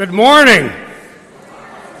Good morning.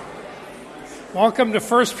 Welcome to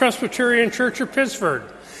First Presbyterian Church of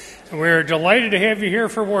Pittsford, and we are delighted to have you here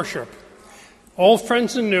for worship. Old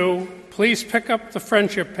friends and new, please pick up the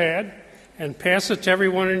friendship pad and pass it to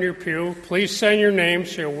everyone in your pew. Please sign your name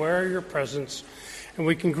so you're aware of your presence, and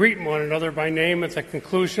we can greet one another by name at the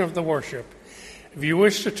conclusion of the worship. If you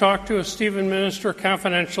wish to talk to a Stephen minister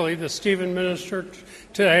confidentially, the Stephen minister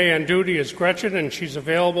today on duty is Gretchen, and she's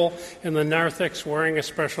available in the narthex wearing a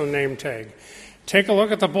special name tag. Take a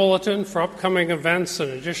look at the bulletin for upcoming events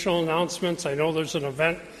and additional announcements. I know there's an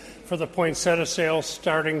event for the poinsettia sale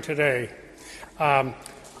starting today.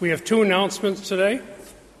 We have two announcements today.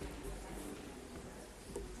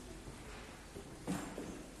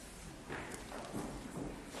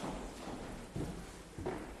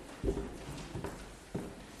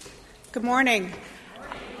 Good morning.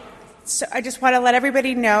 So I just want to let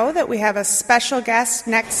everybody know that we have a special guest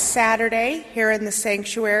next Saturday here in the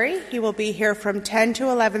sanctuary. He will be here from 10 to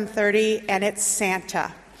 11:30, and it's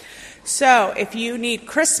Santa. So if you need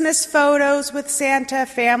Christmas photos with Santa,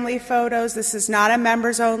 family photos, this is not a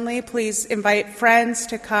members only. Please invite friends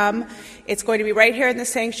to come. It's going to be right here in the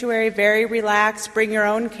sanctuary, very relaxed. Bring your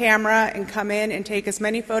own camera and come in and take as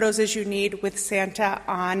many photos as you need with Santa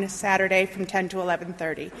on Saturday from 10 to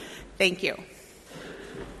 11:30. Thank you.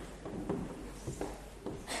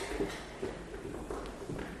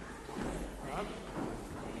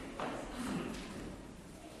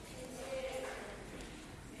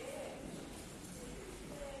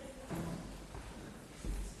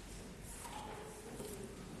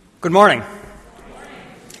 Good morning.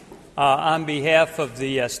 On behalf of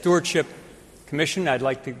the Stewardship Commission, I'd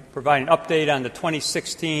like to provide an update on the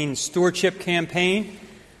 2016 Stewardship Campaign.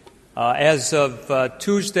 As of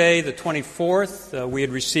Tuesday, the 24th, we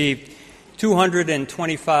had received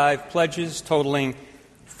 225 pledges totaling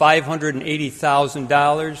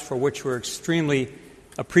 $580,000, for which we're extremely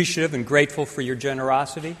appreciative and grateful for your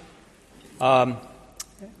generosity.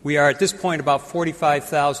 We are at this point about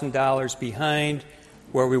 $45,000 behind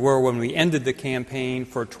where we were when we ended the campaign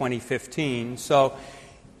for 2015. So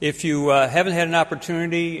if you haven't had an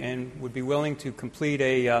opportunity and would be willing to complete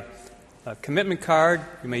a commitment card,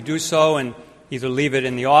 you may do so and either leave it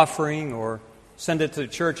in the offering or send it to the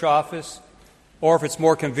church office, or if it's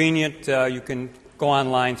more convenient, you can go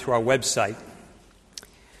online through our website.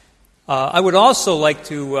 I would also like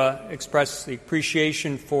to express the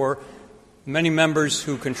appreciation for many members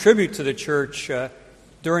who contribute to the church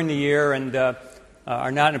during the year and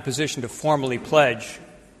are not in a position to formally pledge,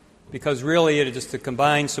 because really it is just the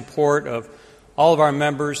combined support of all of our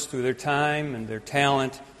members through their time and their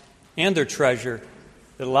talent and their treasure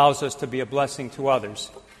that allows us to be a blessing to others,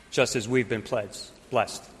 just as we've been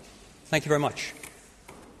blessed. Thank you very much.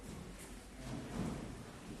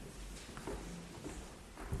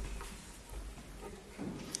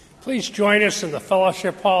 Please join us in the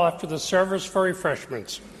fellowship hall after the service for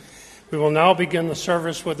refreshments. We will now begin the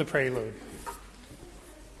service with the prelude.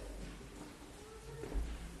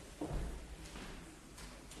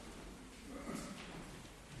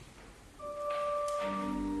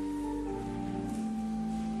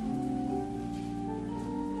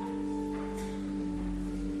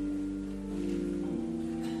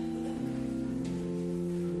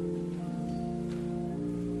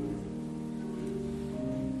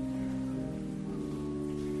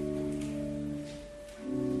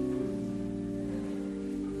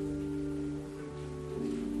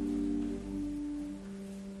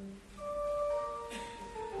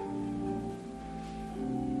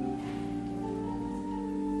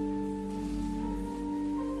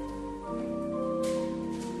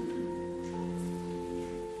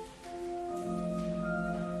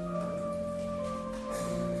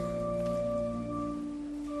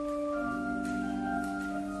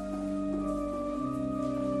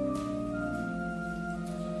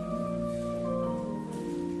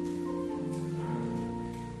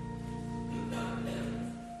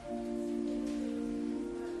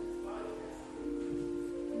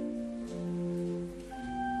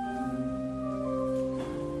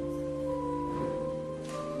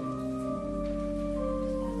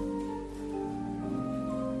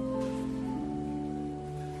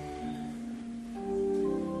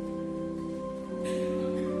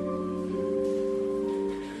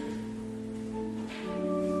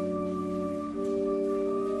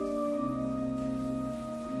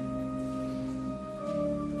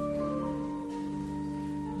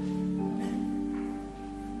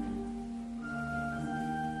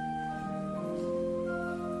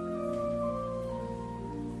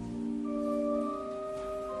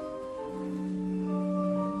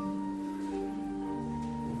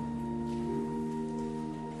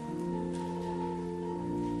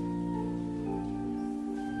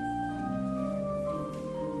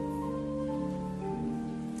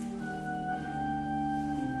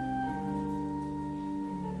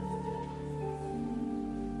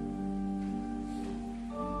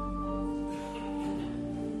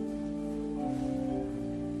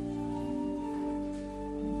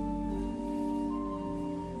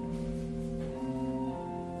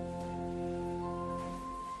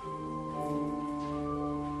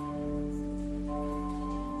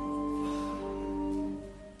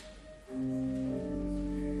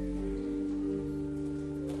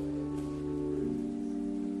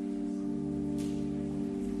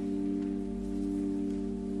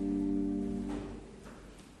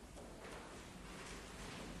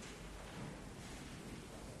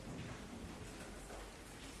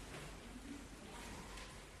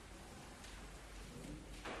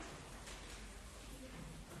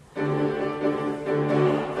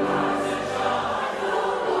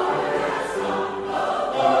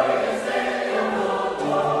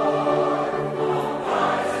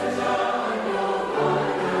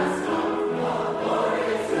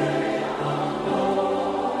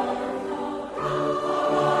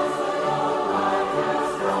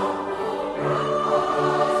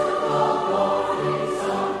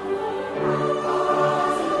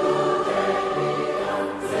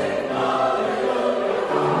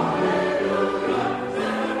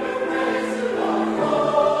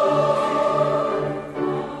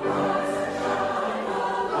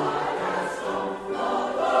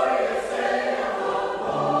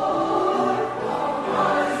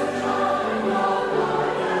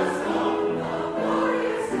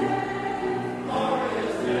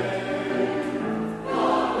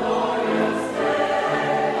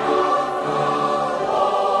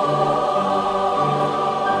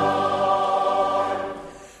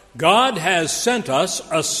 God has sent us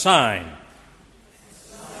a sign.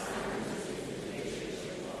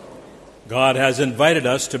 God has invited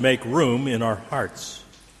us to make room in our hearts.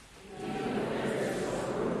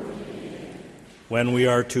 When we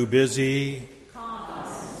are too busy,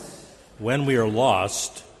 when we are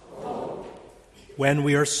lost, when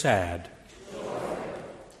we are sad,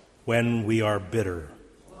 when we are bitter,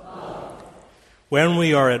 when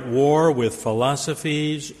we are at war with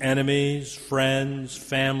philosophies, enemies, friends,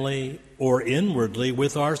 family, or inwardly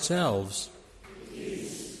with ourselves.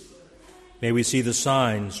 May we see the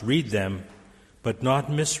signs, read them, but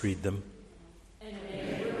not misread them.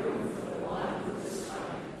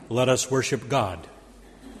 Let us worship God.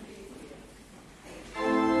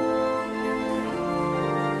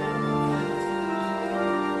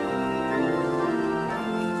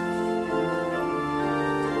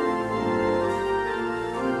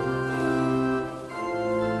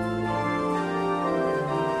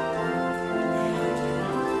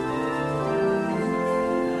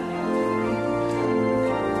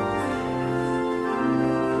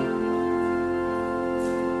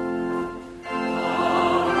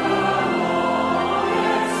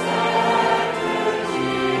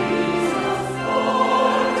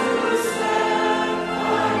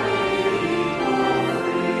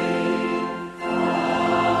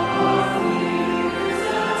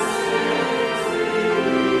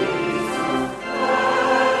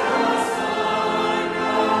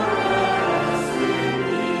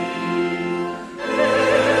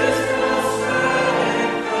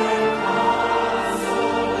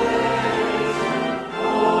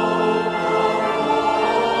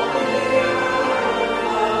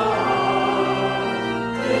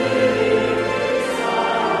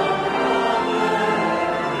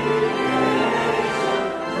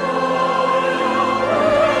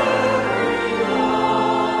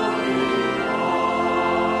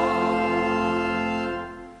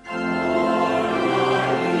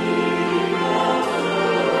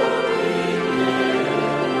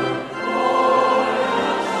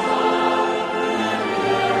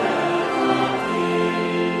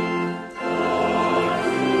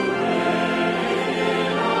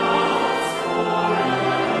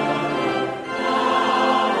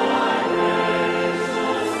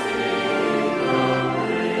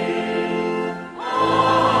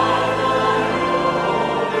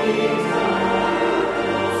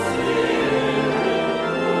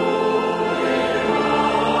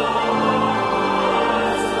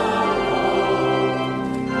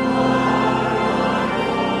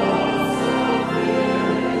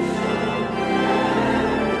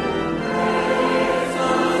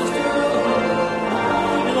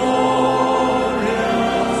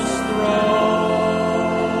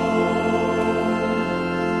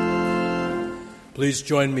 Please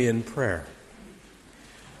join me in prayer.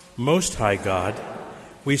 Most High God,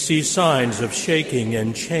 we see signs of shaking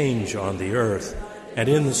and change on the earth and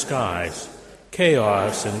in the skies,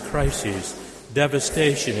 chaos and crises,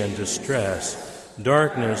 devastation and distress,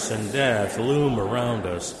 darkness and death loom around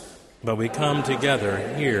us, but we come together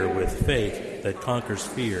here with faith that conquers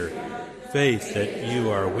fear, faith that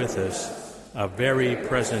you are with us, a very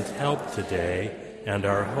present help today and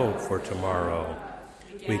our hope for tomorrow.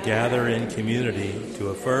 We gather in community to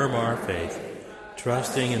affirm our faith,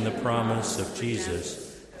 trusting in the promise of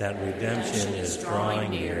Jesus that redemption is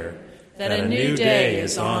drawing near, that a new day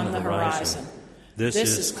is on the horizon. This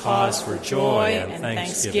is cause for joy and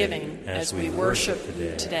thanksgiving as we worship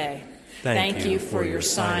today. Thank you for your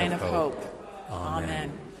sign of hope.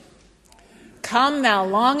 Amen. Come, thou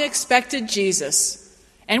long-expected Jesus,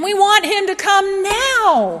 and we want him to come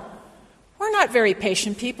now. We're not very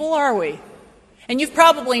patient people, are we? And you've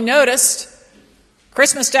probably noticed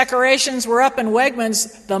Christmas decorations were up in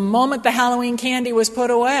Wegmans the moment the Halloween candy was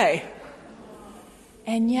put away.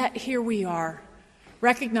 And yet here we are,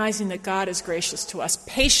 recognizing that God is gracious to us,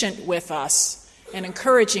 patient with us, and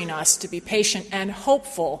encouraging us to be patient and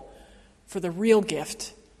hopeful for the real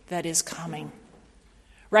gift that is coming.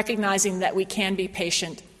 Recognizing that we can be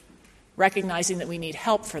patient, recognizing that we need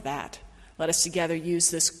help for that. Let us together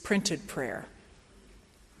use this printed prayer.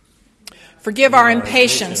 Forgive our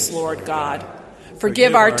impatience, Lord God.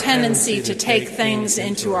 Forgive our tendency to take things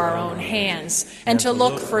into our own hands and to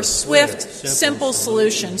look for swift, simple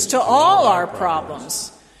solutions to all our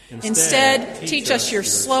problems. Instead, teach us your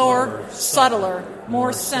slower, subtler,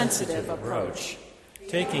 more sensitive approach.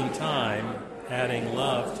 Taking time, adding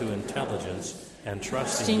love to intelligence, and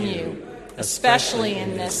trusting you, especially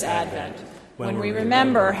in this Advent, when we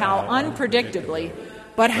remember how unpredictably,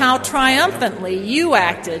 but how triumphantly you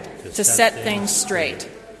acted to set things straight.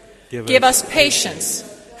 Give us patience.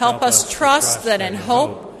 Help us trust that in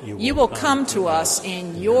hope you will come to us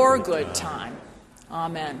in your good time.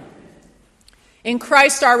 Amen. In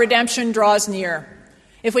Christ, our redemption draws near.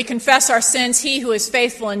 If we confess our sins, he who is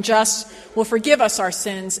faithful and just will forgive us our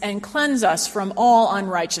sins and cleanse us from all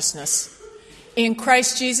unrighteousness. In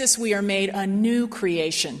Christ Jesus, we are made a new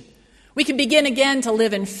creation. We can begin again to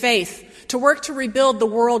live in faith, to work to rebuild the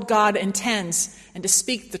world God intends, and to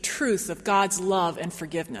speak the truth of God's love and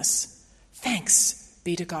forgiveness. Thanks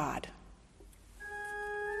be to God.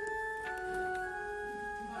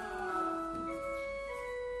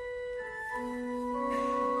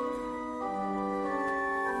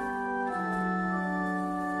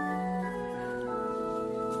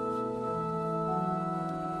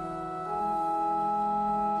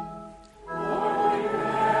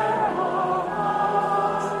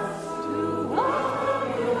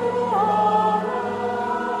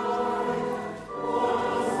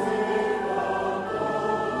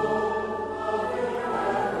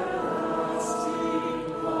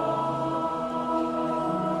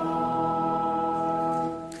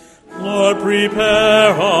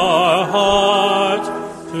 Prepare our hearts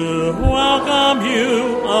to welcome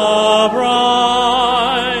you, a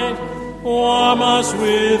bride. Warm us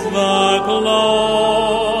with the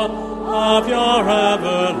glow of your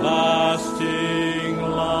everlasting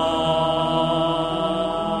light.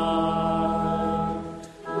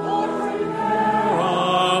 Lord, prepare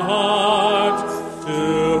our hearts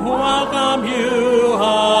to welcome you,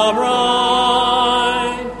 a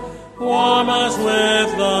bride. Warm us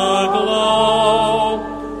with the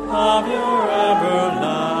of your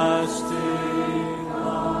everlasting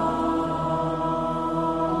love.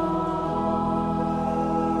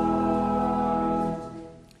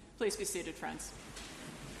 Please be seated, friends.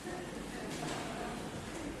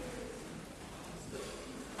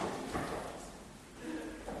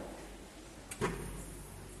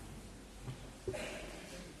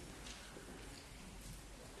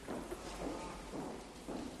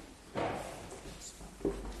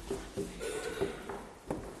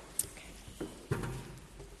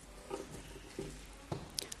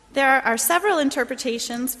 There are several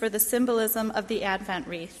interpretations for the symbolism of the Advent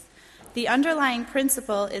wreath. The underlying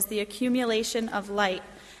principle is the accumulation of light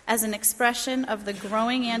as an expression of the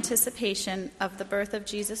growing anticipation of the birth of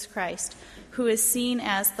Jesus Christ, who is seen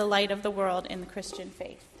as the light of the world in the Christian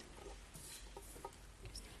faith.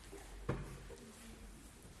 Can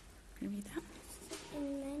you read that?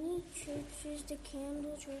 In many churches, the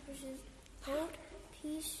candles represent hope,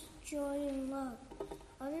 peace, joy, and love.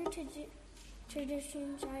 Other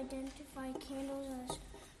traditions identify candles as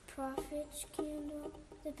prophet's candle,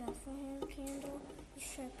 the Bethlehem candle, the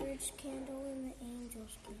shepherd's candle, and the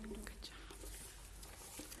angel's candle. Good job.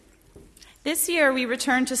 This year we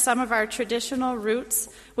return to some of our traditional roots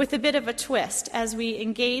with a bit of a twist as we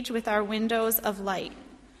engage with our windows of light.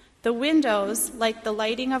 The windows, like the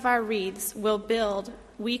lighting of our wreaths, will build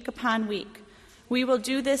week upon week. We will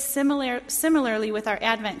do this similarly with our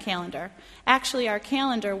Advent calendar. Actually, our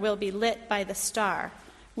calendar will be lit by the star.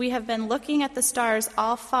 We have been looking at the stars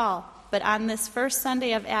all fall, but on this first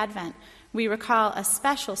Sunday of Advent, we recall a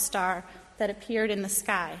special star that appeared in the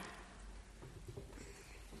sky.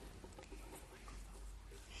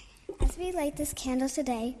 As we light this candle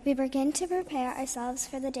today, we begin to prepare ourselves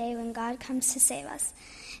for the day when God comes to save us.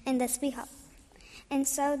 In this we hope. And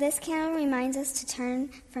so this candle reminds us to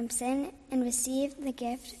turn from sin and receive the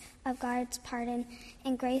gift of God's pardon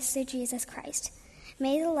and grace through Jesus Christ.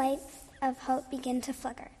 May the light of hope begin to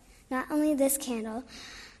flicker. Not only this candle,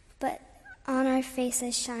 but on our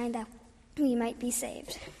faces shine that we might be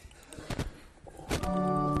saved.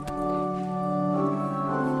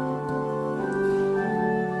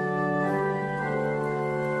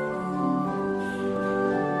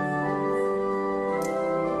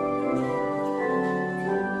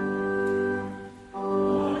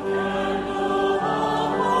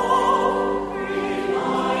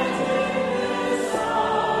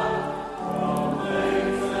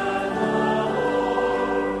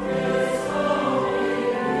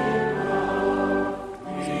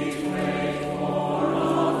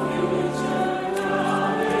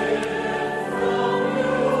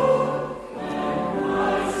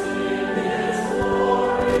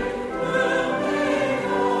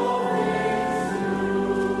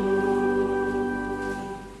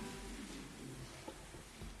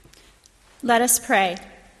 Let us pray.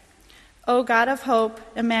 O God of hope,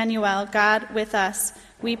 Emmanuel, God with us,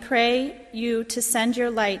 we pray you to send your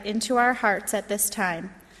light into our hearts at this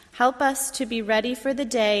time. Help us to be ready for the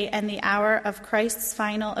day and the hour of Christ's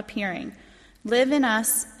final appearing. Live in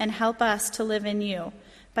us and help us to live in you.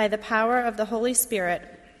 By the power of the Holy Spirit,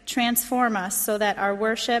 transform us so that our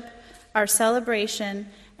worship, our celebration,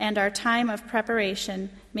 and our time of preparation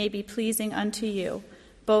may be pleasing unto you,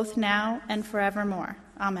 both now and forevermore.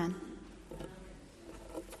 Amen.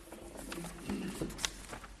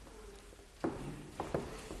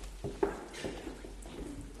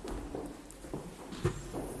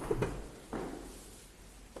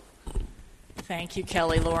 Thank you,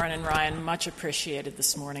 Kelly, Lauren, and Ryan. Much appreciated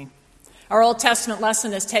this morning. Our Old Testament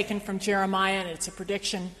lesson is taken from Jeremiah, and it's a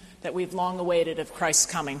prediction that we've long awaited of Christ's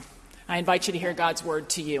coming. I invite you to hear God's word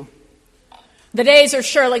to you. The days are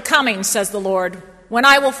surely coming, says the Lord, when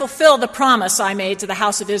I will fulfill the promise I made to the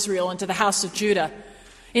house of Israel and to the house of Judah.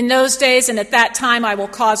 In those days and at that time I will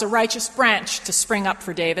cause a righteous branch to spring up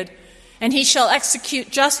for David, and he shall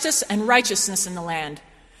execute justice and righteousness in the land.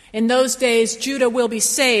 In those days Judah will be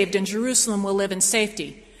saved and Jerusalem will live in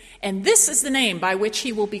safety. And this is the name by which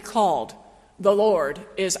he will be called. The Lord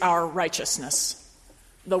is our righteousness.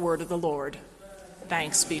 The word of the Lord.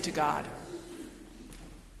 Thanks be to God.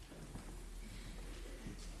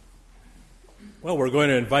 Well, we're going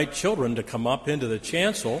to invite children to come up into the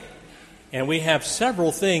chancel, and we have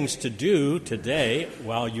several things to do today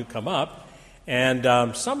while you come up,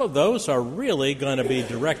 and some of those are really going to be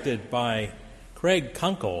directed by Craig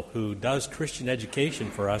Kunkel, who does Christian education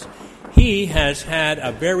for us. He has had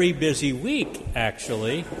a very busy week,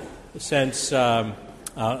 actually, since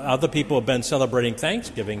other people have been celebrating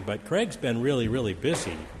Thanksgiving, but Craig's been really, really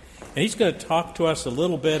busy. And he's going to talk to us a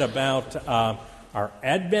little bit about our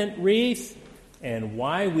Advent wreath and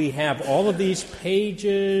why we have all of these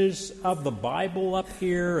pages of the Bible up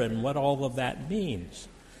here and what all of that means.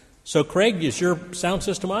 So, Craig, is your sound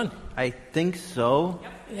system on? I think so.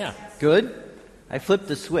 Yeah. Good. I flipped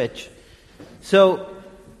the switch. So,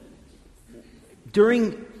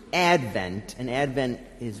 during Advent, and Advent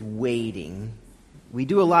is waiting, we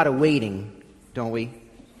do a lot of waiting, don't we?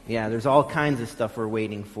 Yeah, there's all kinds of stuff we're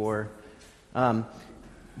waiting for.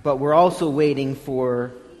 But we're also waiting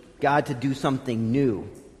for God to do something new.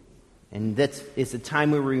 And it's a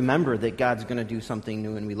time where we remember that God's going to do something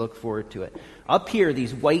new, and we look forward to it. Up here,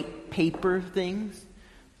 these white paper things,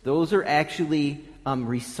 those are actually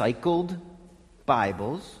recycled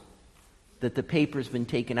Bibles that the paper's been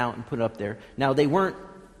taken out and put up there. Now, they weren't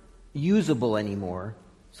usable anymore,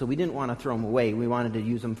 so we didn't want to throw them away. We wanted to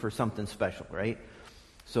use them for something special, right?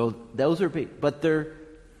 So those are, but they're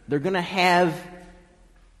going to have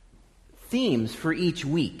themes for each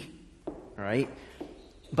week, all right?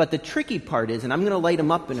 But the tricky part is, and I'm going to light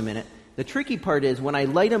them up in a minute, the tricky part is when I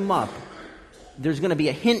light them up, there's going to be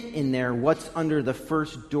a hint in there what's under the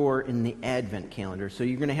first door in the Advent calendar. So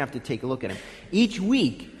you're going to have to take a look at them. Each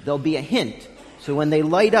week, there'll be a hint. So when they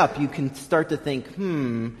light up, you can start to think,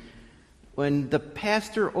 when the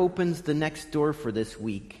pastor opens the next door for this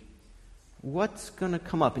week, what's going to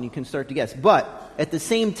come up? And you can start to guess. But at the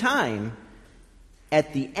same time,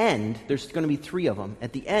 at the end, there's going to be 3 of them.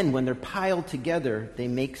 At the end, when they're piled together, they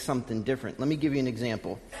make something different. Let me give you an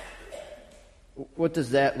example. What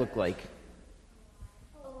does that look like?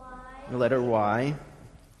 The letter Y.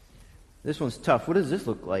 This one's tough. What does this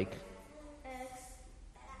look like? X.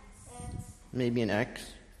 Maybe an X.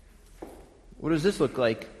 What does this look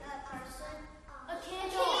like? A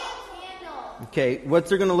candle. Okay, what's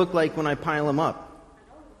there going to look like when I pile them up?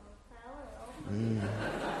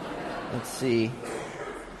 Let's see.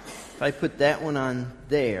 If I put that one on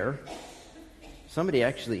there, somebody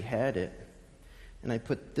actually had it, and I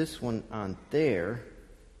put this one on there.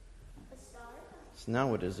 So now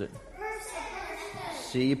what is it?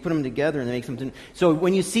 See, you put them together and they make something. So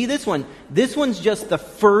when you see this one's just the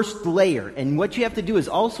first layer. And what you have to do is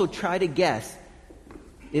also try to guess,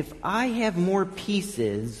 if I have more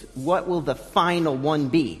pieces, what will the final one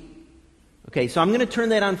be? Okay, so I'm going to turn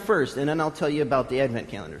that on first, and then I'll tell you about the Advent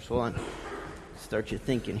calendar. So hold on. Start you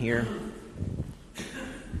thinking here.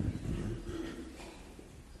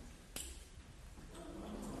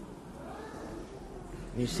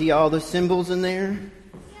 You see all the symbols in there?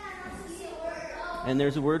 And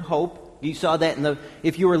there's the word hope. You saw that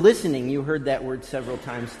if you were listening, you heard that word several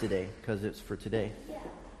times today, because it's for today.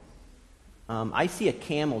 I see a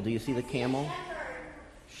camel. Do you see the camel?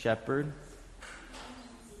 Shepherd.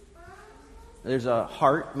 There's a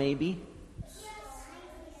heart, maybe.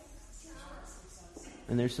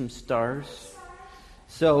 And there's some stars.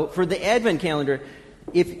 So for the Advent calendar,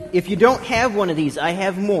 if you don't have one of these, I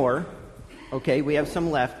have more. Okay, we have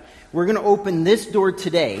some left. We're going to open this door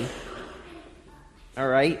today. All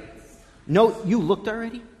right? No, you looked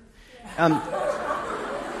already?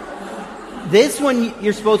 This one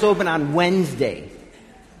you're supposed to open on Wednesday.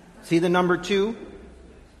 See the number 2?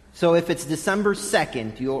 So if it's December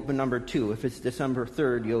 2nd, you open number 2. If it's December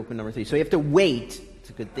 3rd, you open number 3. So you have to wait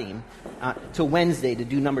a good theme, till Wednesday to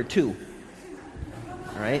do number 2.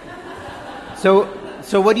 All right? So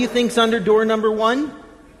what do you think's under door number 1?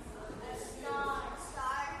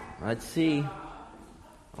 Let's see.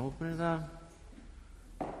 Open it up.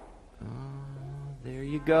 There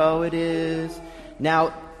you go, it is.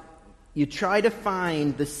 Now, you try to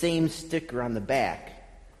find the same sticker on the back.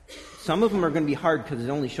 Some of them are going to be hard because it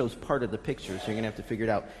only shows part of the picture, so you're going to have to figure it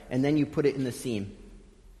out. And then you put it in the seam.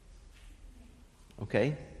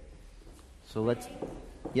 Okay? So let's...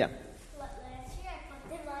 Yeah. Last year I put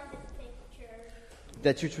them on the picture.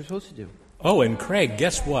 That's what you're supposed to do. Oh, and Craig,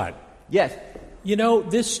 guess what? Yes. You know,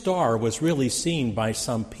 this star was really seen by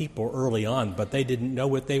some people early on, but they didn't know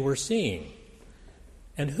what they were seeing.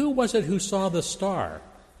 And who was it who saw the star?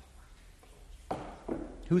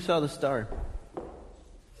 Who saw the star?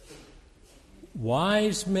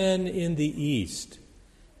 Wise men in the East.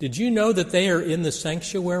 Did you know that they are in the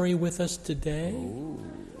sanctuary with us today? Ooh.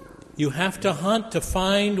 You have to hunt to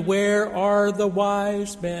find where are the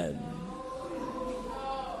wise men.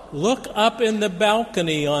 Look up in the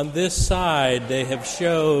balcony on this side. They have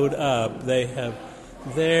showed up. They have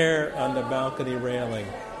there on the balcony railing.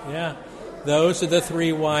 Yeah, those are the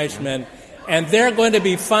 3 wise men. And they're going to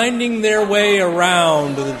be finding their way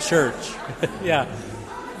around the church. Yeah,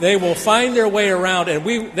 they will find their way around,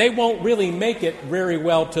 and they won't really make it very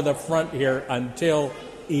well to the front here until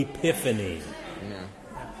Epiphany. Yeah.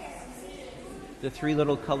 The 3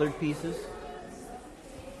 little colored pieces.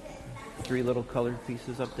 3 little colored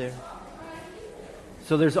pieces up there.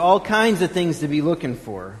 So there's all kinds of things to be looking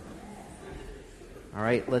for. All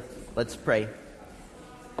right, let's pray.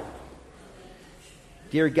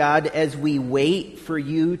 Dear God, as we wait for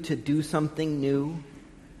you to do something new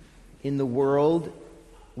in the world,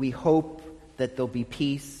 we hope that there'll be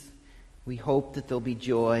peace, we hope that there'll be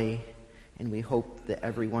joy, and we hope that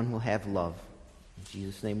everyone will have love. In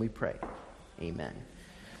Jesus' name we pray. Amen.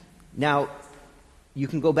 Now, you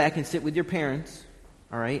can go back and sit with your parents,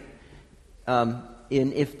 all right? And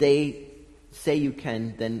if they say you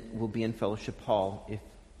can, then we'll be in fellowship hall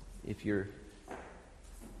if you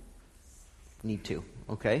need to,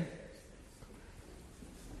 okay?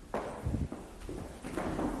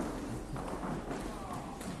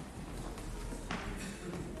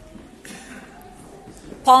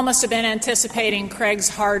 Paul must have been anticipating Craig's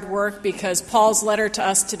hard work because Paul's letter to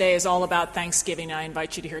us today is all about Thanksgiving. I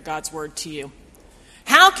invite you to hear God's word to you.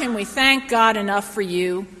 How can we thank God enough for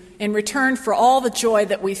you in return for all the joy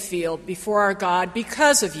that we feel before our God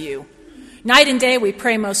because of you? Night and day we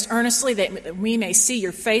pray most earnestly that we may see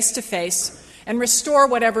your face to face and restore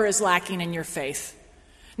whatever is lacking in your faith.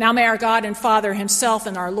 Now may our God and Father himself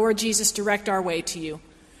and our Lord Jesus direct our way to you.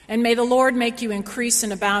 And may the Lord make you increase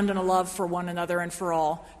and abound in a love for one another and for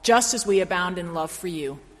all, just as we abound in love for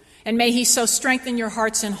you. And may he so strengthen your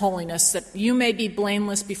hearts in holiness that you may be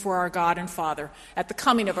blameless before our God and Father at the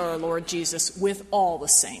coming of our Lord Jesus with all the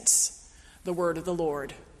saints. The word of the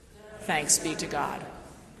Lord. Thanks be to God.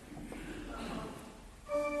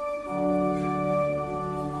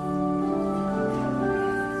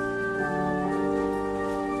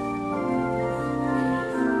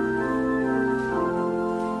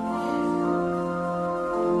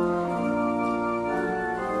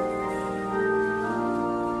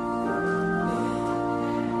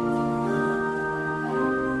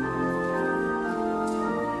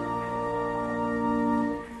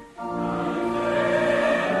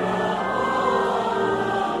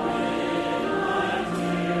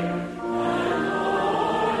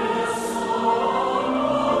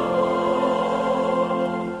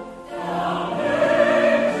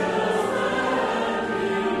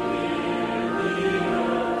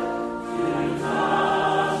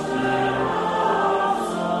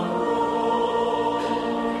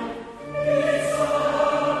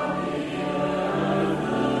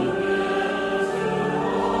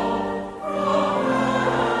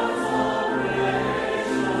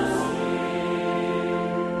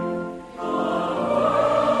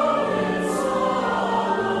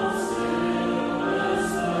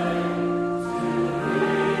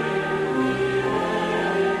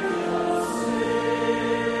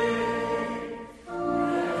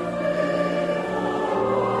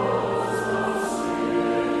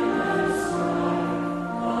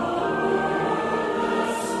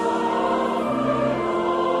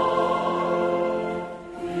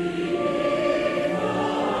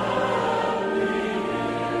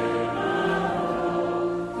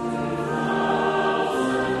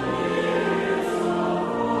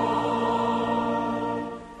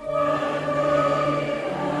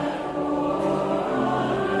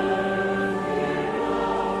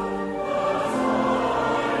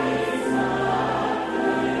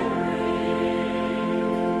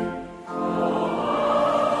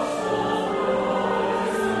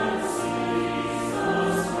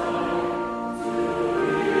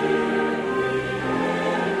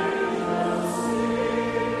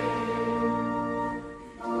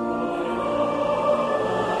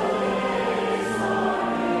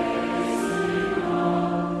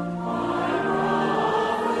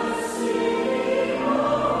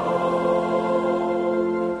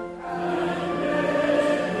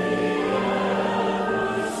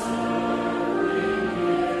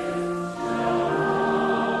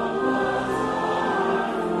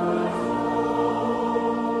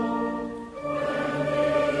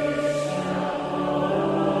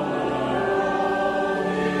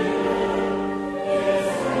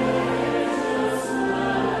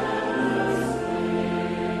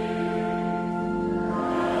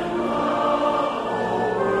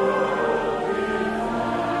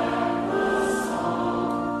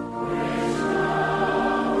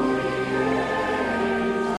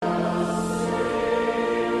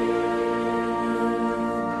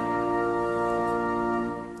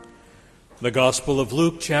 The Gospel of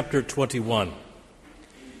Luke, chapter 21.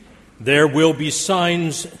 There will be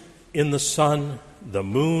signs in the sun, the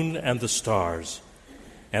moon, and the stars,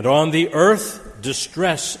 and on the earth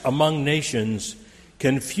distress among nations,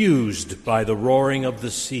 confused by the roaring of the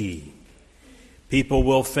sea. People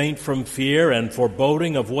will faint from fear and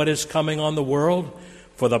foreboding of what is coming on the world,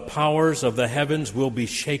 for the powers of the heavens will be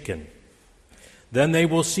shaken. Then they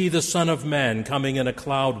will see the Son of Man coming in a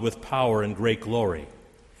cloud with power and great glory.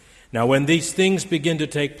 Now when these things begin to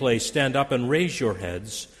take place, stand up and raise your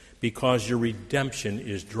heads, because your redemption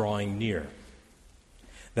is drawing near.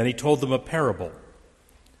 Then he told them a parable.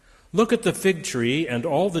 Look at the fig tree and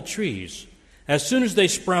all the trees. As soon as they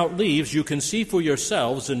sprout leaves, you can see for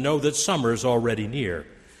yourselves and know that summer is already near.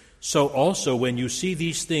 So also when you see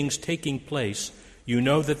these things taking place, you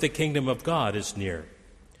know that the kingdom of God is near.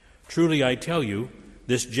 Truly I tell you,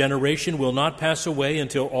 this generation will not pass away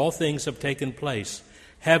until all things have taken place.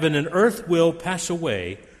 Heaven and earth will pass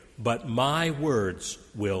away, but my words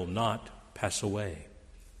will not pass away.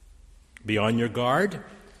 Be on your guard,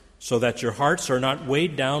 so that your hearts are not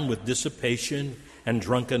weighed down with dissipation and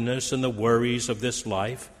drunkenness and the worries of this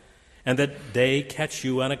life, and that they catch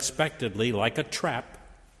you unexpectedly like a trap,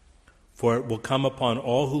 for it will come upon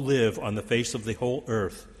all who live on the face of the whole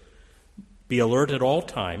earth. Be alert at all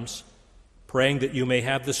times, praying that you may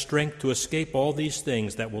have the strength to escape all these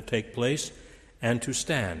things that will take place and to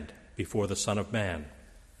stand before the Son of Man.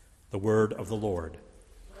 The word of the Lord.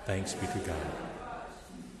 Thanks be to God.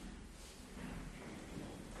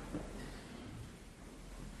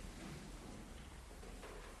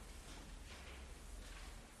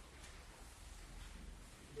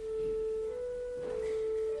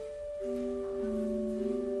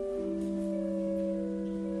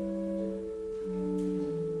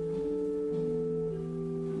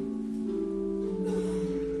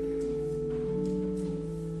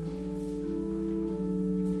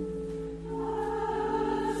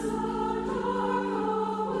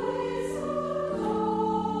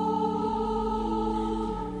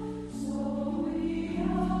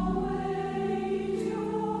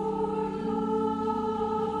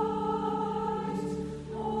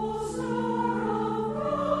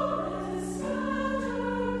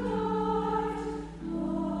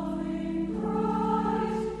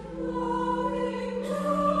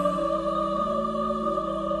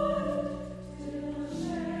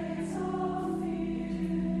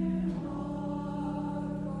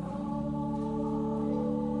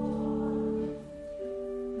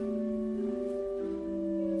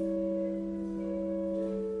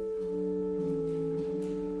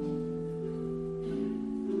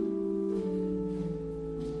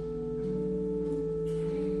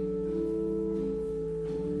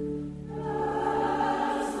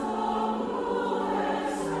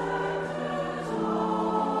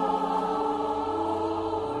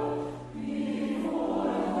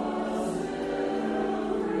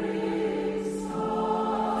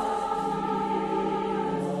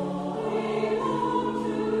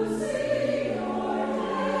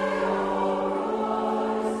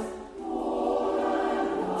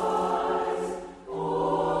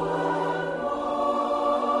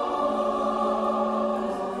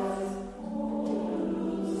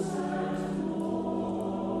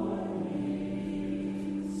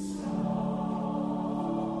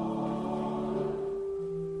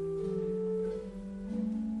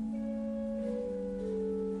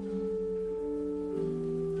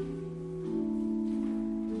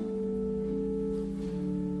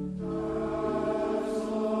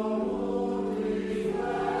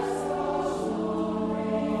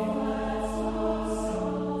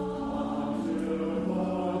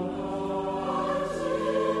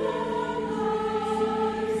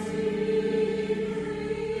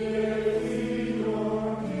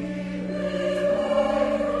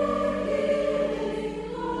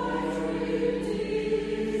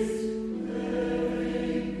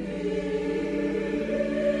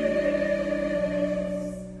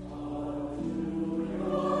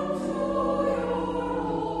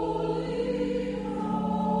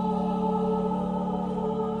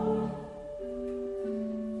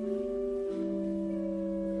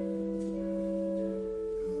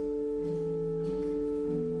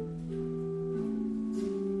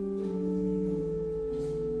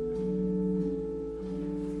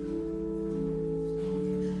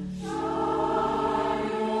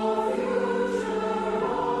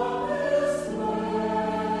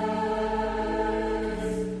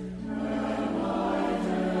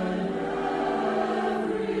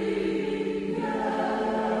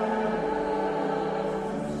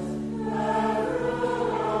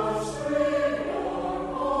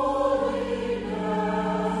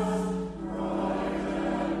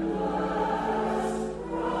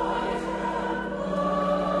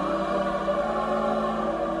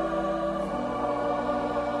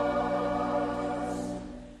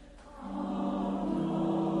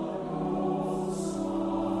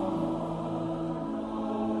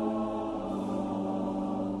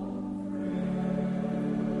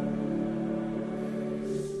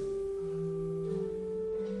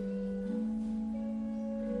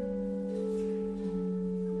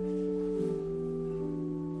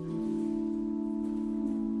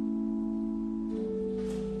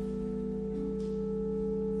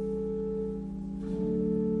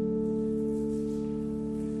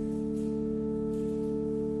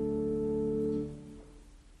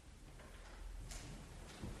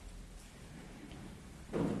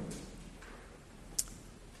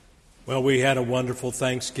 Well, we had a wonderful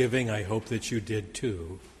Thanksgiving. I hope that you did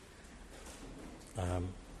too.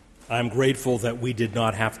 I'm grateful that we did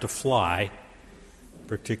not have to fly,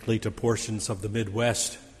 particularly to portions of the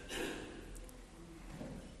Midwest.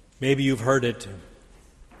 Maybe you've heard it.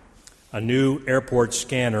 A new airport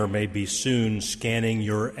scanner may be soon scanning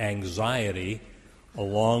your anxiety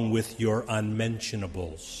along with your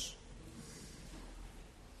unmentionables.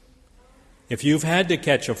 If you've had to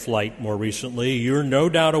catch a flight more recently, you're no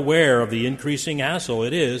doubt aware of the increasing hassle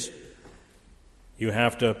it is. You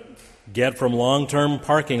have to get from long-term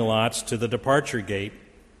parking lots to the departure gate,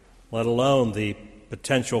 let alone the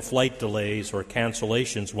potential flight delays or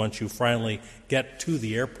cancellations once you finally get to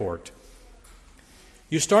the airport.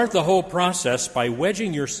 You start the whole process by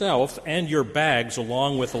wedging yourself and your bags,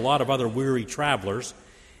 along with a lot of other weary travelers,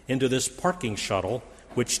 into this parking shuttle,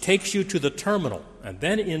 which takes you to the terminal. And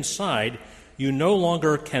then inside, you no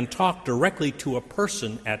longer can talk directly to a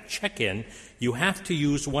person at check-in. You have to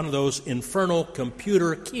use one of those infernal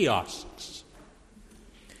computer kiosks.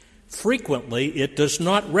 Frequently, it does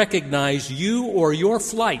not recognize you or your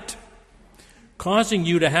flight, causing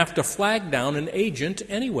you to have to flag down an agent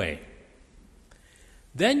anyway.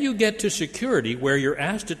 Then you get to security, where you're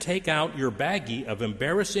asked to take out your baggie of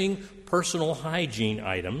embarrassing personal hygiene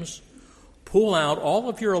items, pull out all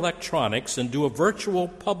of your electronics, and do a virtual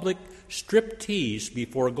public striptease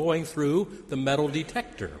before going through the metal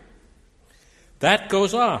detector. That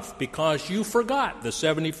goes off because you forgot the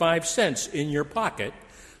 75 cents in your pocket,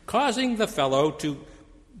 causing the fellow to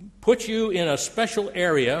put you in a special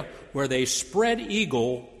area where they spread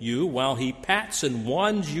eagle you while he pats and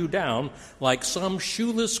wands you down like some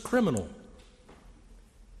shoeless criminal.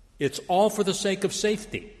 It's all for the sake of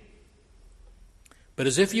safety. But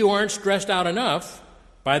as if you aren't stressed out enough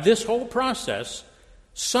by this whole process,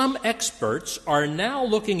 some experts are now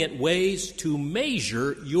looking at ways to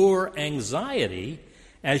measure your anxiety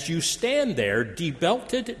as you stand there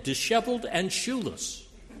debelted, disheveled, and shoeless.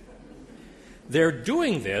 They're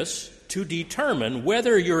doing this to determine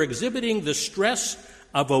whether you're exhibiting the stress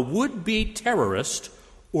of a would-be terrorist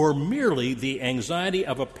or merely the anxiety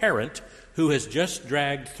of a parent who has just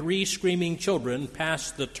dragged 3 screaming children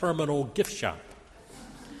past the terminal gift shop.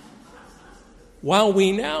 While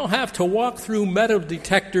we now have to walk through metal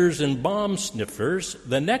detectors and bomb sniffers,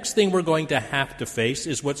 the next thing we're going to have to face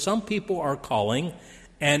is what some people are calling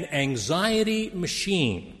an anxiety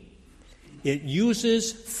machine. It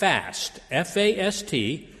uses FAST,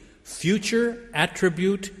 F-A-S-T, Future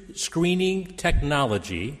Attribute Screening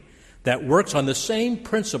Technology, that works on the same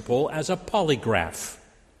principle as a polygraph.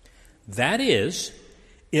 That is,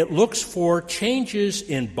 it looks for changes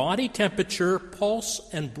in body temperature, pulse,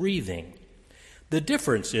 and breathing. The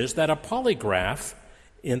difference is that a polygraph,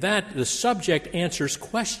 in that the subject answers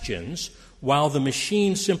questions while the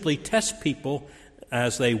machine simply tests people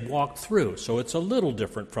as they walk through. So it's a little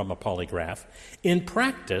different from a polygraph. In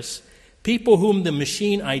practice, people whom the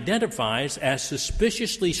machine identifies as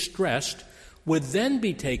suspiciously stressed would then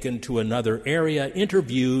be taken to another area,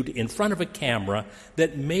 interviewed in front of a camera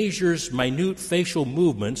that measures minute facial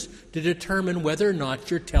movements to determine whether or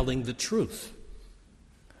not you're telling the truth.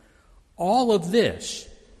 All of this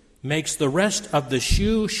makes the rest of the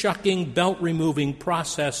shoe-shucking, belt-removing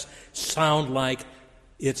process sound like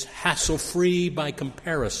it's hassle-free by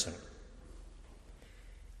comparison.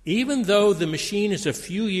 Even though the machine is a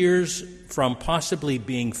few years from possibly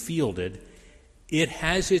being fielded, it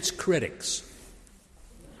has its critics.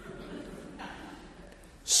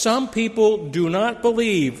 Some people do not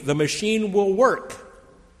believe the machine will work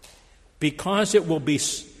because it will be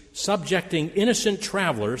subjecting innocent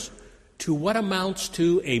travelers to what amounts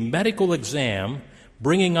to a medical exam,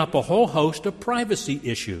 bringing up a whole host of privacy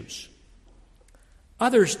issues.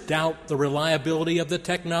 Others doubt the reliability of the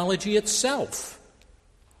technology itself.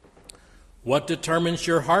 What determines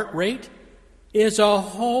your heart rate is a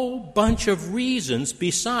whole bunch of reasons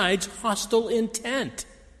besides hostile intent.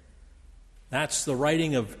 That's the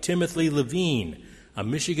writing of Timothy Levine, a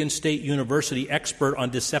Michigan State University expert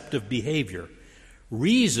on deceptive behavior.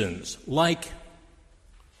 Reasons like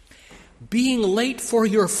being late for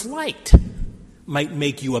your flight might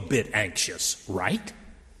make you a bit anxious, right?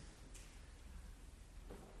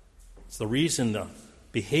 It's the reason the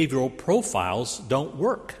behavioral profiles don't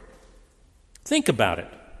work. Think about it.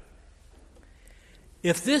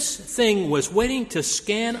 If this thing was waiting to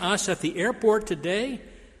scan us at the airport today,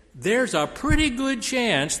 there's a pretty good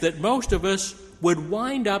chance that most of us would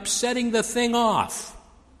wind up setting the thing off.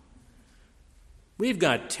 We've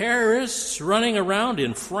got terrorists running around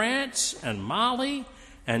in France and Mali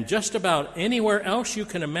and just about anywhere else you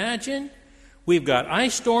can imagine. We've got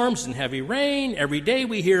ice storms and heavy rain. Every day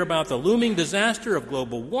we hear about the looming disaster of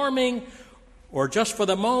global warming, or just for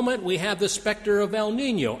the moment we have the specter of El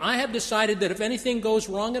Nino. I have decided that if anything goes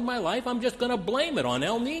wrong in my life, I'm just going to blame it on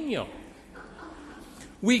El Nino.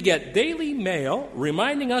 We get daily mail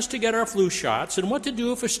reminding us to get our flu shots and what to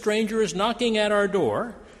do if a stranger is knocking at our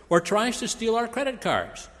door or tries to steal our credit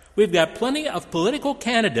cards. We've got plenty of political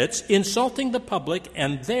candidates insulting the public,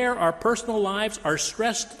 and there our personal lives are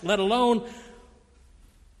stressed, let alone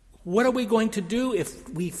what are we going to do if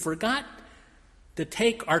we forgot to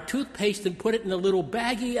take our toothpaste and put it in a little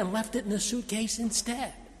baggie and left it in a suitcase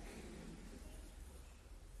instead?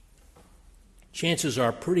 Chances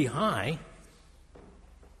are pretty high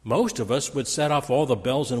most of us would set off all the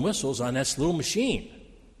bells and whistles on this little machine.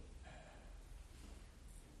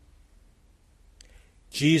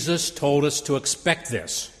 Jesus told us to expect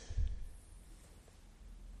this.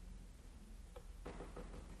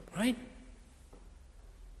 Right?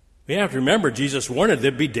 We have to remember Jesus warned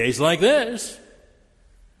there'd be days like this.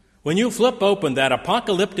 When you flip open that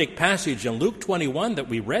apocalyptic passage in Luke 21 that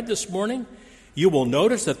we read this morning, you will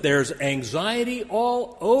notice that there's anxiety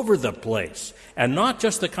all over the place, and not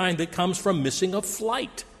just the kind that comes from missing a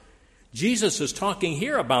flight. Jesus is talking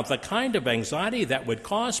here about the kind of anxiety that would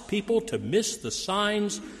cause people to miss the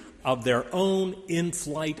signs of their own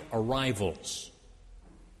in-flight arrivals.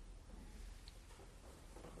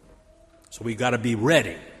 So we've got to be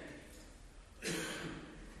ready.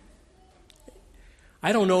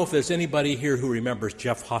 I don't know if there's anybody here who remembers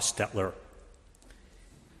Jeff Hostetler.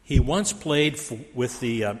 He once played with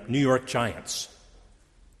the New York Giants.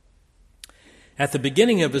 At the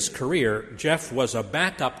beginning of his career, Jeff was a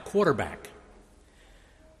backup quarterback.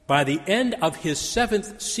 By the end of his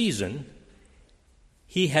 7th season,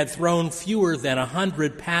 he had thrown fewer than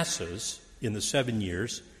 100 passes in the 7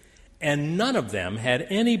 years, and none of them had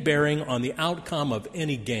any bearing on the outcome of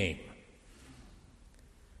any game.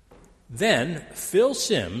 Then Phil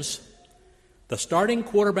Simms, the starting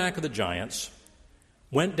quarterback of the Giants,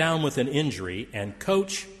 went down with an injury, and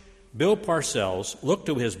Coach Bill Parcells looked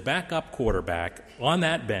to his backup quarterback on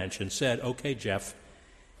that bench and said, "Okay, Jeff,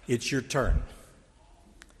 it's your turn."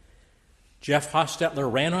 Jeff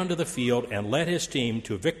Hostetler ran onto the field and led his team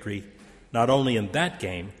to victory, not only in that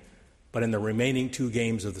game, but in the remaining 2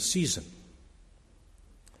 games of the season.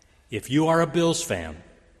 If you are a Bills fan,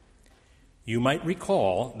 you might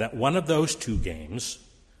recall that one of those 2 games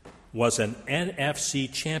was an NFC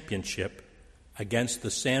championship against the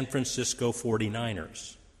San Francisco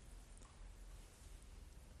 49ers.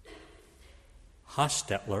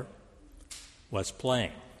 Hostetler was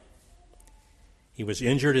playing. He was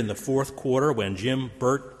injured in the 4th quarter when Jim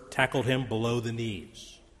Burt tackled him below the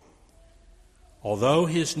knees. Although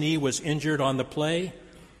his knee was injured on the play,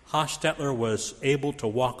 Hostetler was able to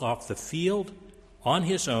walk off the field on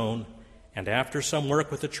his own, and after some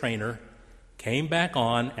work with the trainer, came back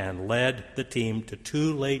on and led the team to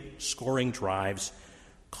 2 late scoring drives,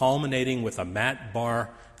 culminating with a Matt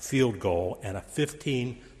Barr field goal and a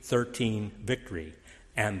 15-13 victory.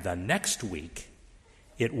 And the next week,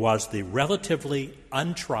 it was the relatively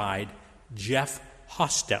untried Jeff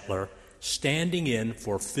Hostetler standing in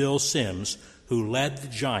for Phil Simms, who led the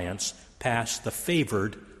Giants past the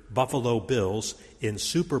favored Buffalo Bills in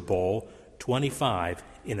Super Bowl 25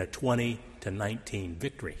 in a 20-19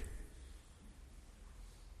 victory.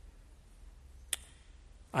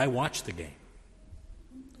 I watched the game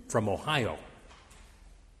from Ohio.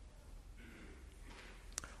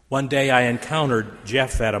 One day I encountered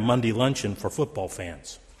Jeff at a Monday luncheon for football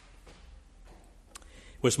fans.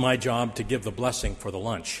 It was my job to give the blessing for the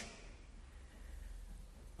lunch.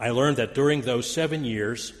 I learned that during those 7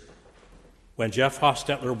 years, when Jeff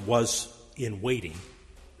Hostetler was in waiting,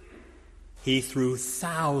 he threw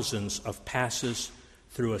thousands of passes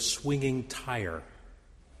through a swinging tire.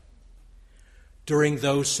 During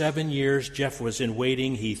those 7 years Jeff was in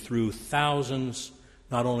waiting, he threw thousands,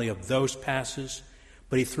 not only of those passes,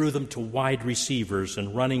 but he threw them to wide receivers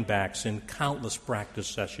and running backs in countless practice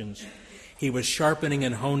sessions. He was sharpening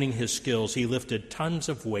and honing his skills. He lifted tons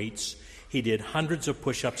of weights. He did hundreds of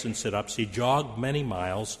push-ups and sit-ups. He jogged many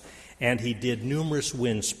miles, and he did numerous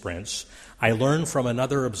wind sprints. I learned from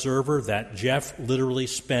another observer that Jeff literally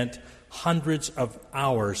spent hundreds of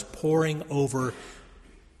hours poring over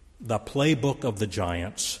the playbook of the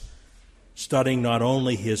Giants, studying not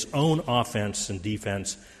only his own offense and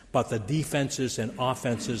defense, but the defenses and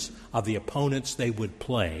offenses of the opponents they would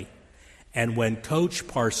play. And when Coach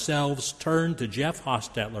Parcells turned to Jeff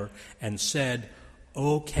Hostetler and said,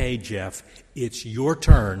 "Okay, Jeff, it's your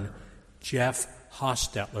turn," Jeff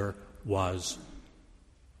Hostetler was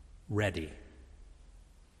ready.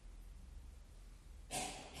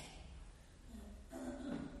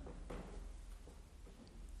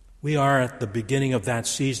 We are at the beginning of that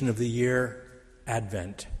season of the year,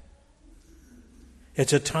 Advent.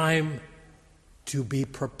 It's a time to be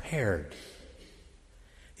prepared.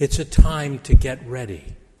 It's a time to get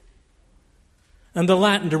ready. And the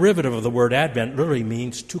Latin derivative of the word Advent literally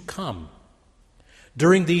means to come.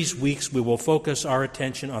 During these weeks, we will focus our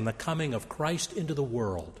attention on the coming of Christ into the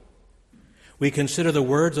world. We consider the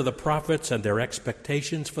words of the prophets and their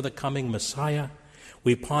expectations for the coming Messiah.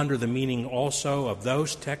 We ponder the meaning also of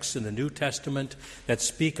those texts in the New Testament that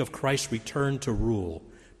speak of Christ's return to rule,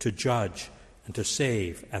 to judge, and to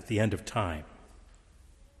save at the end of time.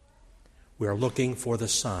 We are looking for the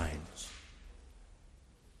signs.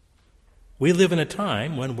 We live in a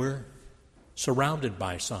time when we're surrounded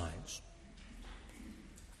by signs.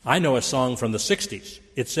 I know a song from the 60s.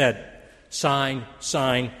 It said, "Sign,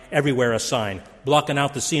 sign, everywhere a sign, blocking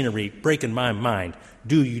out the scenery, breaking my mind.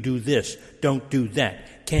 Do you do this? Don't do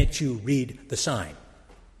that. Can't you read the sign?"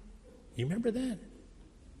 You remember that?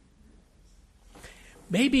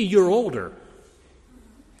 Maybe you're older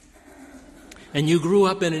and you grew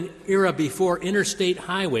up in an era before interstate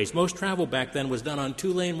highways. Most travel back then was done on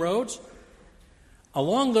 2-lane roads.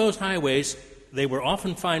 Along those highways, they would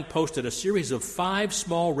often find posted a series of 5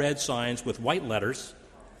 small red signs with white letters,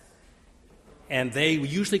 and they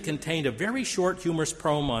usually contained a very short humorous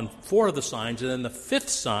poem on 4 of the signs, and then the 5th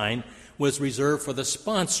sign was reserved for the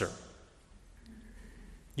sponsor.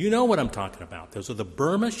 You know what I'm talking about. Those are the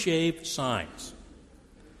Burma Shave signs.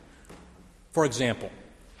 For example,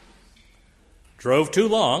 drove too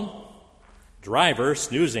long, driver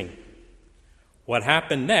snoozing. What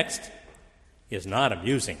happened next is not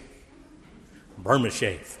amusing. Burma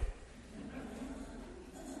Shave.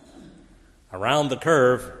 Around the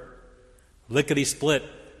curve, lickety-split.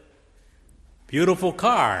 Beautiful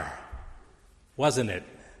car, wasn't it?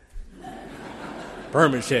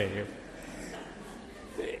 Burma Shave.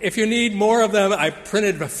 If you need more of them, I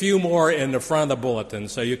printed a few more in the front of the bulletin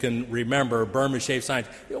so you can remember Burma Shave signs.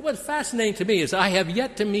 What's fascinating to me is I have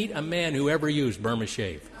yet to meet a man who ever used Burma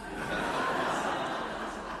Shave.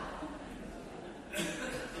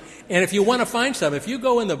 And if you want to find some, if you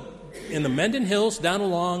go in the Mendon Hills down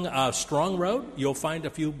along Strong Road, you'll find a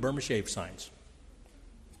few Burma Shave signs.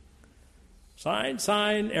 Sign,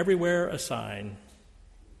 sign, everywhere a sign.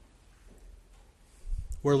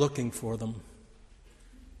 We're looking for them.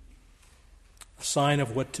 A sign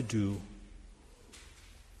of what to do.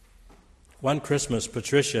 One Christmas,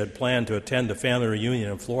 Patricia had planned to attend a family reunion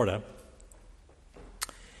in Florida.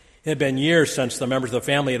 It had been years since the members of the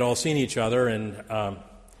family had all seen each other, and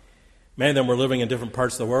many of them were living in different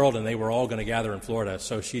parts of the world, and they were all going to gather in Florida.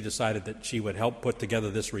 So she decided that she would help put together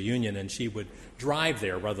this reunion, and she would drive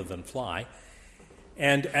there rather than fly.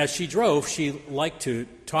 And as she drove, she liked to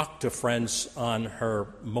talk to friends on her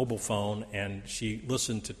mobile phone, and she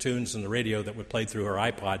listened to tunes on the radio that would play through her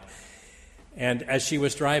iPod. And as she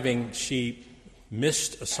was driving, she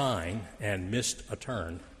missed a sign and missed a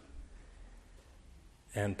turn.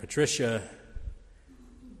 And Patricia,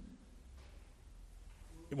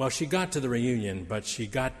 well, she got to the reunion, but she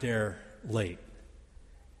got there late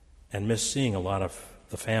and missed seeing a lot of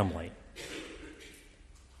the family.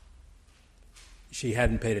 She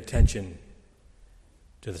hadn't paid attention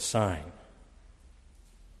to the sign.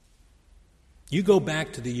 You go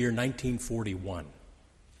back to the year 1941.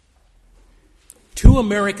 2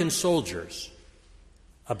 American soldiers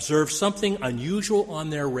observed something unusual on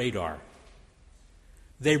their radar.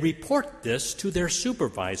 They report this to their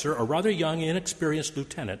supervisor, a rather young, inexperienced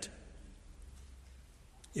lieutenant.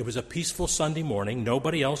 It was a peaceful Sunday morning,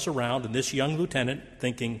 nobody else around, and this young lieutenant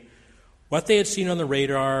thinking, what they had seen on the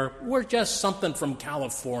radar were just something from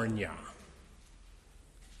California.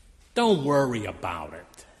 Don't worry about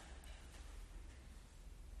it.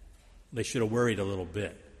 They should have worried a little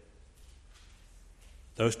bit.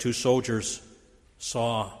 Those 2 soldiers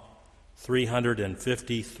saw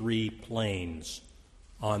 353 planes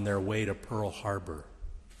on their way to Pearl Harbor.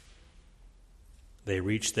 They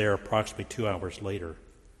reached there approximately 2 hours later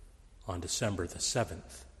on December the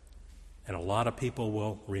 7th. And a lot of people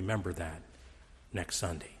will remember that next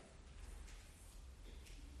Sunday.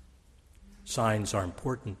 Signs are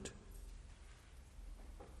important.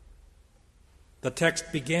 The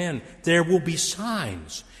text began, there will be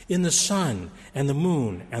signs in the sun and the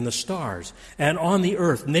moon and the stars, and on the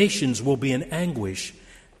earth nations will be in anguish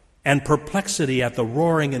and perplexity at the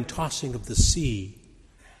roaring and tossing of the sea.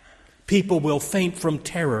 People will faint from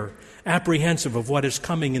terror, apprehensive of what is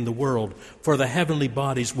coming in the world, for the heavenly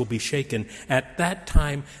bodies will be shaken. At that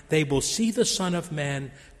time they will see the Son of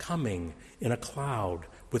Man coming in a cloud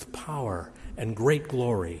with power and great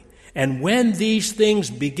glory. And when these things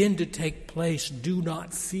begin to take place, do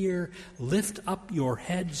not fear. Lift up your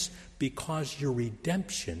heads, because your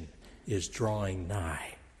redemption is drawing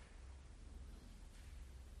nigh.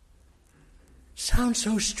 Sounds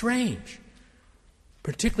so strange,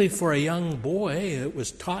 particularly for a young boy that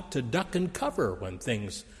was taught to duck and cover when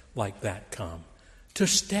things like that come. To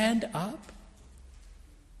stand up,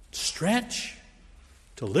 stretch,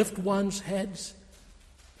 to lift one's heads,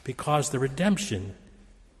 because the redemption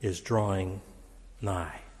is drawing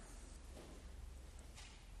nigh.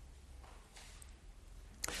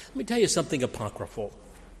 Let me tell you something apocryphal.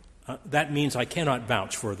 That means I cannot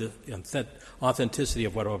vouch for the authenticity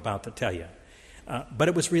of what I'm about to tell you. But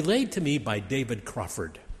it was relayed to me by David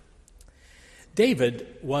Crawford.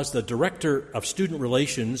 David was the director of student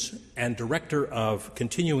relations and director of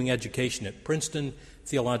continuing education at Princeton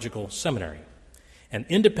Theological Seminary, an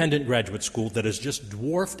independent graduate school that is just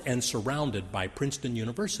dwarfed and surrounded by Princeton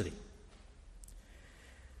University.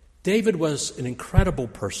 David was an incredible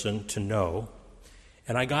person to know,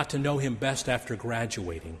 and I got to know him best after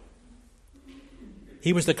graduating.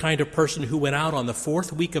 He was the kind of person who went out on the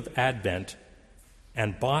fourth week of Advent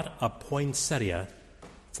and bought a poinsettia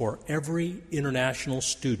for every international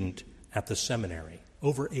student at the seminary,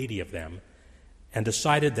 over 80 of them, and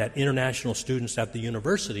decided that international students at the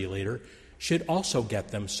university later should also get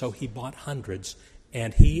them, so he bought hundreds,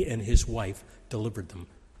 and he and his wife delivered them.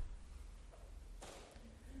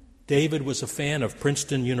 David was a fan of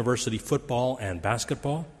Princeton University football and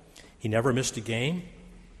basketball. He never missed a game.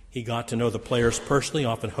 He got to know the players personally,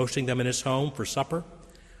 often hosting them in his home for supper.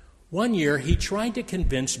 One year, he tried to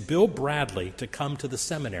convince Bill Bradley to come to the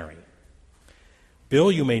seminary. Bill,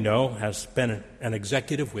 you may know, has been an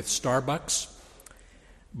executive with Starbucks,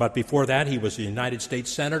 but before that, he was a United States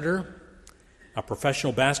Senator, a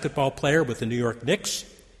professional basketball player with the New York Knicks,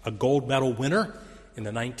 a gold medal winner in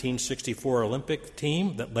the 1964 Olympic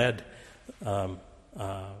team that led a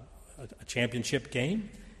championship game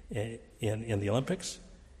in the Olympics.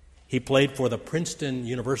 He played for the Princeton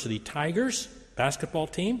University Tigers basketball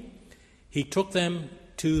team. He took them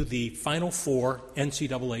to the Final Four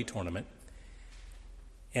NCAA tournament.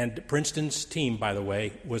 And Princeton's team, by the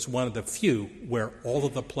way, was one of the few where all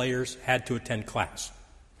of the players had to attend class.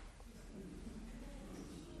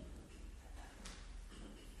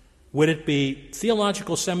 Would it be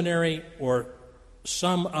theological seminary or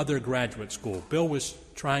some other graduate school? Bill was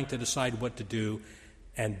trying to decide what to do,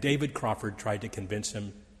 and David Crawford tried to convince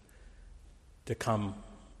him to come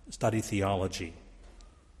study theology.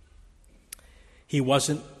 He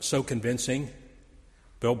wasn't so convincing.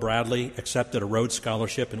 Bill Bradley accepted a Rhodes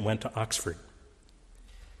Scholarship and went to Oxford.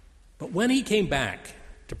 But when he came back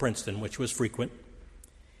to Princeton, which was frequent,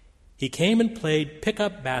 he came and played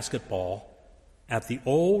pickup basketball at the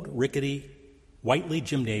old rickety Whiteley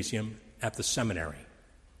Gymnasium at the seminary.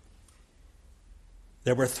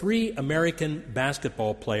 There were 3 American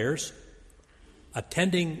basketball players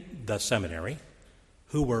attending the seminary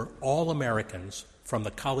who were all Americans from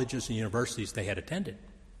the colleges and universities they had attended.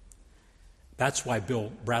 That's why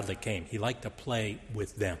Bill Bradley came. He liked to play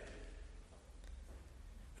with them.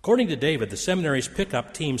 According to David, the seminary's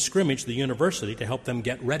pickup team scrimmaged the university to help them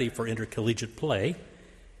get ready for intercollegiate play.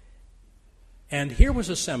 And here was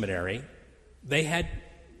a seminary. They had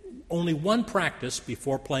only one practice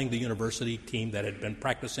before playing the university team that had been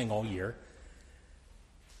practicing all year.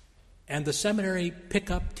 And the seminary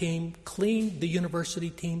pickup team cleaned the university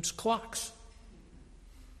team's clocks.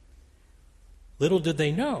 Little did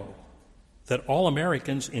they know that all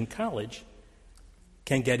Americans in college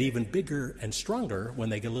can get even bigger and stronger when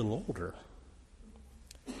they get a little older.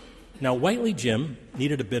 Now, Whiteley Gym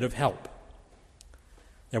needed a bit of help.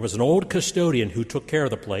 There was an old custodian who took care of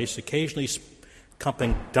the place, occasionally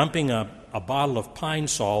dumping a bottle of Pine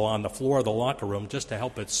Sol on the floor of the locker room just to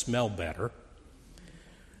help it smell better.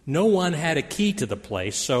 No one had a key to the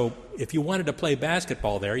place, so if you wanted to play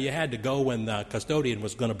basketball there, you had to go when the custodian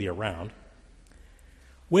was going to be around.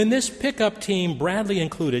 When this pickup team, Bradley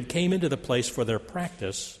included, came into the place for their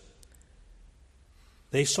practice,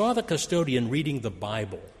 they saw the custodian reading the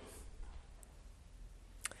Bible.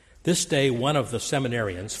 This day, one of the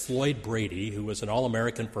seminarians, Floyd Brady, who was an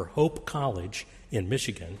All-American for Hope College in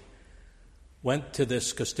Michigan, went to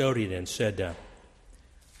this custodian and said,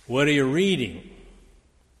 "What are you reading?"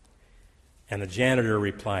 And the janitor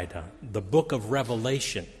replied, "The book of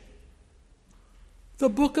Revelation." "The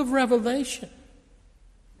book of Revelation?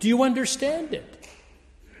 Do you understand it?"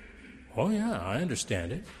 "Oh, yeah, I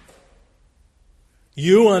understand it."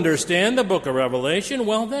 "You understand the book of Revelation?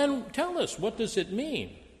 Well, then tell us, what does it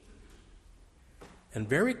mean?" And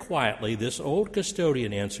very quietly, this old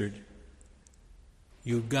custodian answered,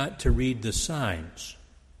 you've got to read the signs.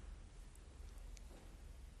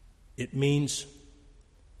 It means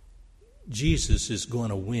Jesus is going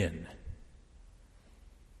to win.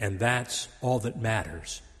 And that's all that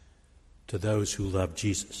matters to those who love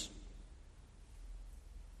Jesus.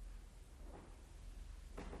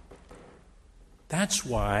 That's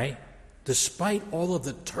why, despite all of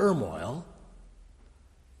the turmoil,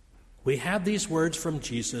 we have these words from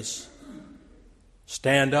Jesus: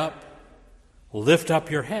 stand up, lift up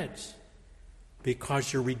your heads,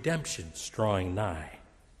 because your redemption's drawing nigh.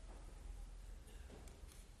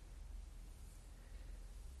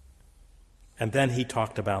 And then he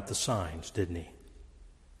talked about the signs, didn't he?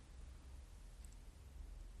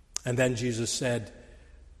 And then Jesus said,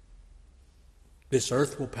 this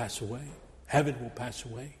earth will pass away, heaven will pass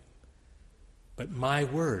away, but my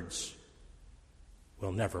words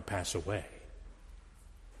will never pass away.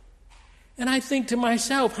 And I think to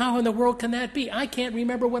myself, how in the world can that be? I can't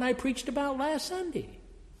remember what I preached about last Sunday.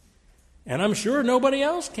 And I'm sure nobody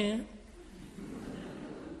else can.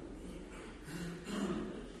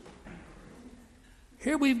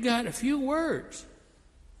 Here we've got a few words.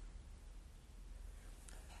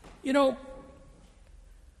 You know,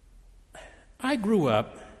 I grew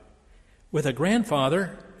up with a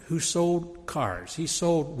grandfather who sold cars. He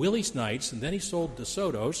sold Willys Knights, and then he sold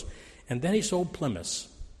DeSoto's, and then he sold Plymouths.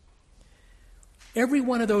 Every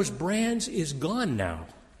one of those brands is gone now.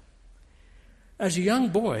 As a young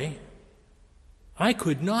boy, I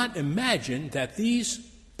could not imagine that these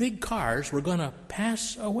big cars were going to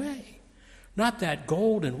pass away. Not that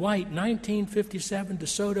gold and white 1957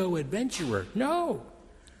 DeSoto Adventurer, no.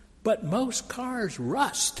 But most cars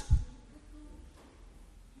rust.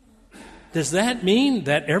 Does that mean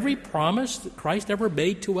that every promise that Christ ever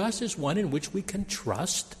made to us is one in which we can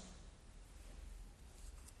trust?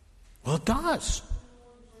 Well, it does.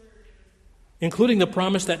 Including the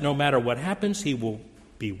promise that no matter what happens, he will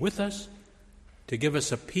be with us to give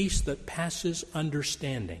us a peace that passes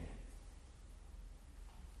understanding.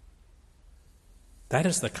 That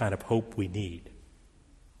is the kind of hope we need.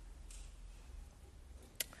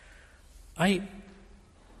 I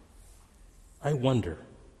wonder,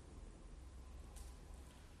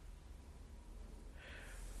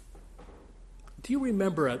 do you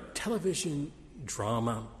remember a television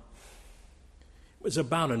drama? It was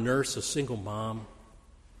about a nurse, a single mom.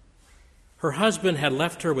 Her husband had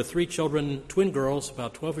left her with 3 children, twin girls,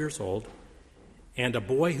 about 12 years old, and a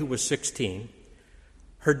boy who was 16.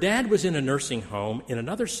 Her dad was in a nursing home in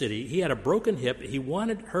another city. He had a broken hip. He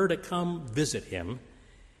wanted her to come visit him.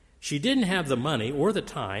 She didn't have the money or the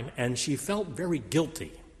time, and she felt very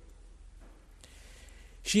guilty.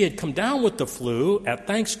 She had come down with the flu at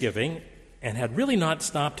Thanksgiving and had really not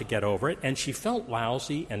stopped to get over it, and she felt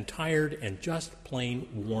lousy and tired and just plain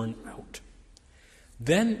worn out.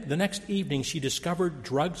 Then, the next evening, she discovered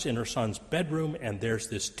drugs in her son's bedroom, and there's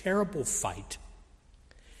this terrible fight.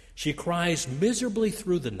 She cries miserably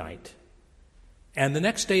through the night, and the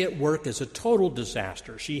next day at work is a total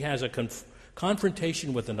disaster. She has a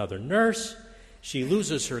confrontation with another nurse. She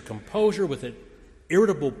loses her composure with an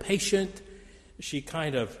irritable patient. She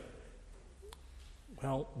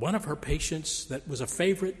one of her patients that was a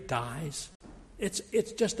favorite dies.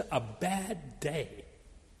 It's just a bad day.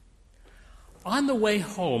 On the way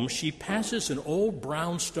home, she passes an old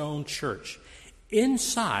brownstone church.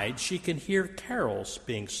 Inside, she can hear carols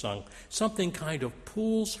being sung. Something kind of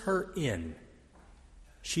pulls her in.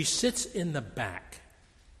 She sits in the back.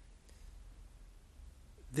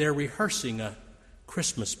 They're rehearsing a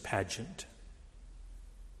Christmas pageant.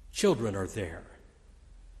 Children are there.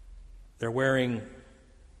 They're wearing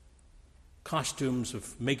costumes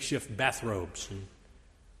of makeshift bathrobes, and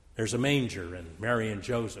there's a manger and Mary and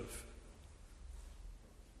Joseph.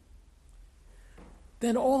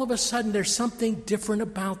 Then all of a sudden there's something different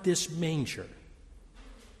about this manger.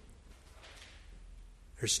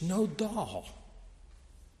 There's no doll.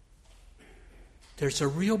 There's a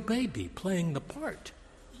real baby playing the part.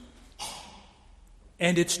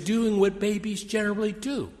 And it's doing what babies generally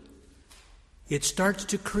do. It starts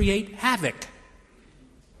to create havoc.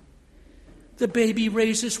 The baby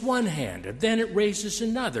raises one hand, and then it raises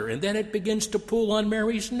another, and then it begins to pull on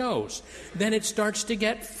Mary's nose. Then it starts to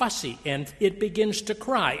get fussy, and it begins to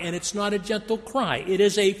cry, and it's not a gentle cry. It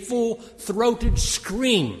is a full-throated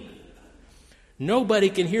scream.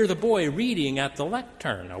 Nobody can hear the boy reading at the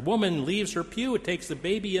lectern. A woman leaves her pew, it takes the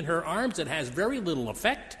baby in her arms, it has very little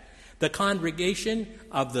effect. The congregation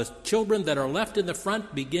of the children that are left in the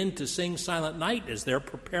front begin to sing Silent Night as they're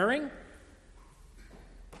preparing.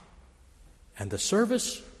 And the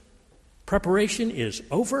service preparation is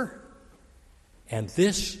over. And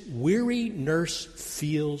this weary nurse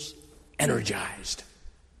feels energized.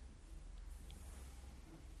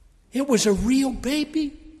 It was a real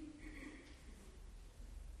baby.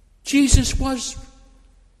 Jesus was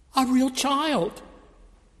a real child.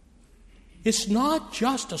 It's not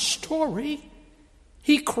just a story.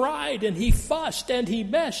 He cried and he fussed and he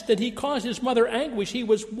messed and he caused his mother anguish. He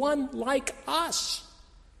was one like us.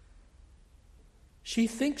 She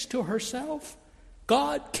thinks to herself,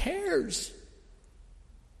 God cares.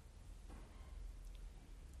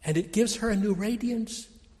 And it gives her a new radiance.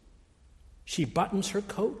 She buttons her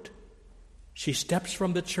coat. She steps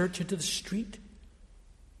from the church into the street.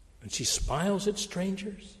 And she smiles at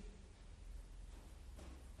strangers.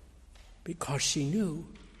 Because she knew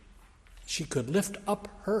she could lift up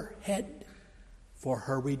her head, for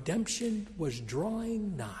her redemption was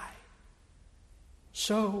drawing nigh.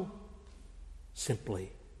 So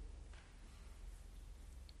simply.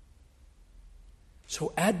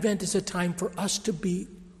 So Advent is a time for us to be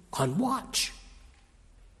on watch.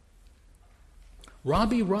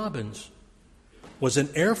 Robbie Robbins was an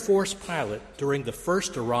Air Force pilot during the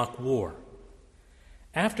first Iraq War.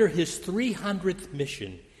 After his 300th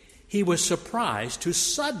mission, he was surprised to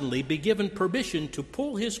suddenly be given permission to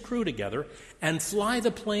pull his crew together and fly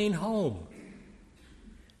the plane home.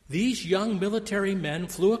 These young military men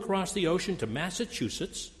flew across the ocean to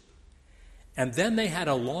Massachusetts, and then they had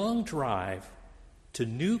a long drive to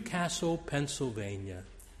Newcastle, Pennsylvania,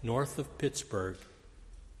 north of Pittsburgh.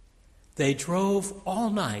 They drove all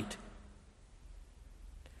night.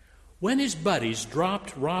 When his buddies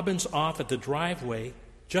dropped Robbins off at the driveway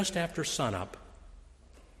just after sunup,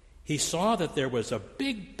 he saw that there was a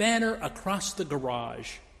big banner across the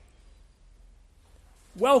garage.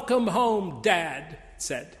 "Welcome home, Dad," it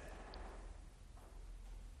said.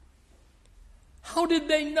 How did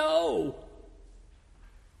they know?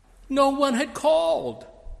 No one had called.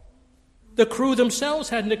 The crew themselves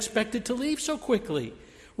hadn't expected to leave so quickly.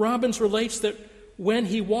 Robbins relates that when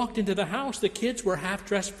he walked into the house, the kids were half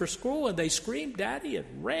dressed for school, and they screamed, "Daddy,"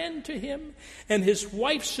 and ran to him. And his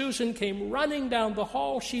wife, Susan, came running down the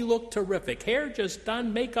hall. She looked terrific. Hair just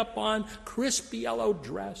done, makeup on, crisp yellow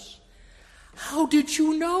dress. "How did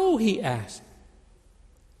you know?" he asked.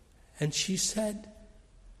 And she said,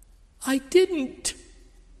 "I didn't.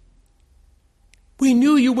 We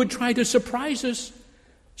knew you would try to surprise us,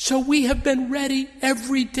 so we have been ready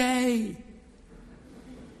every day."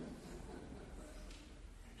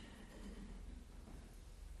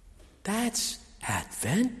 That's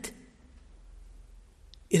Advent.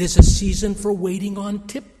 It is a season for waiting on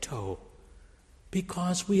tiptoe,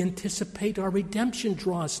 because we anticipate our redemption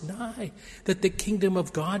draws nigh, that the kingdom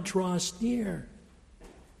of God draws near.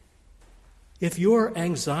 If your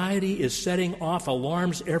anxiety is setting off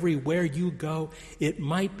alarms everywhere you go, it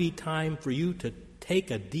might be time for you to take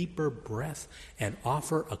a deeper breath and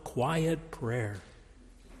offer a quiet prayer.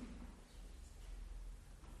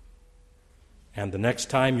 And the next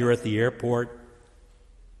time you're at the airport,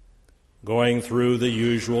 going through the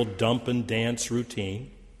usual dump and dance routine,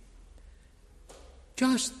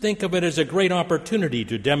 just think of it as a great opportunity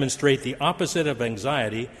to demonstrate the opposite of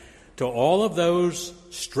anxiety to all of those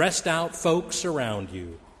stressed out folks around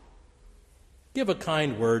you. Give a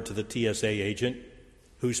kind word to the TSA agent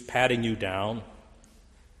who's patting you down,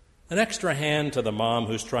 an extra hand to the mom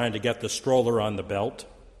who's trying to get the stroller on the belt,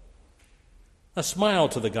 a smile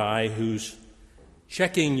to the guy who's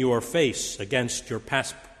checking your face against your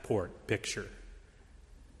passport picture.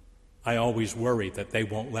 I always worry that they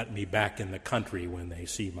won't let me back in the country when they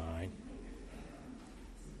see mine.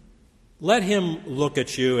 Let him look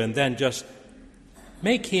at you and then just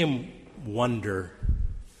make him wonder,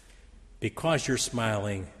 because you're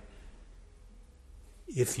smiling,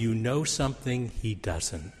 if you know something he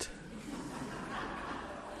doesn't.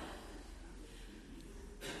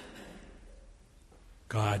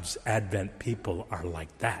 God's Advent people are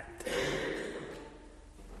like that.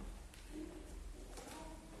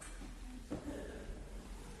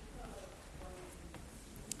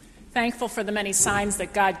 Thankful for the many signs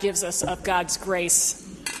that God gives us of God's grace,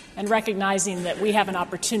 and recognizing that we have an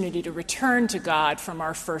opportunity to return to God from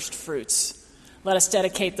our first fruits. Let us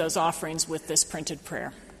dedicate those offerings with this printed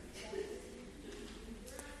prayer.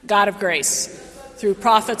 God of grace, through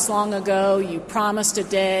prophets long ago, you promised a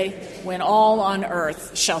day when all on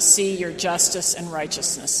earth shall see your justice and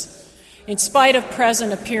righteousness. In spite of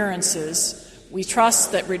present appearances, we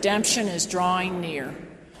trust that redemption is drawing near.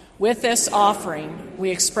 With this offering,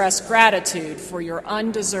 we express gratitude for your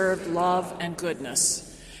undeserved love and goodness,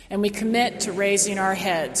 and we commit to raising our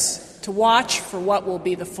heads to watch for what will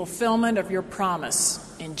be the fulfillment of your promise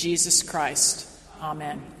in Jesus Christ.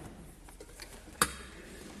 Amen.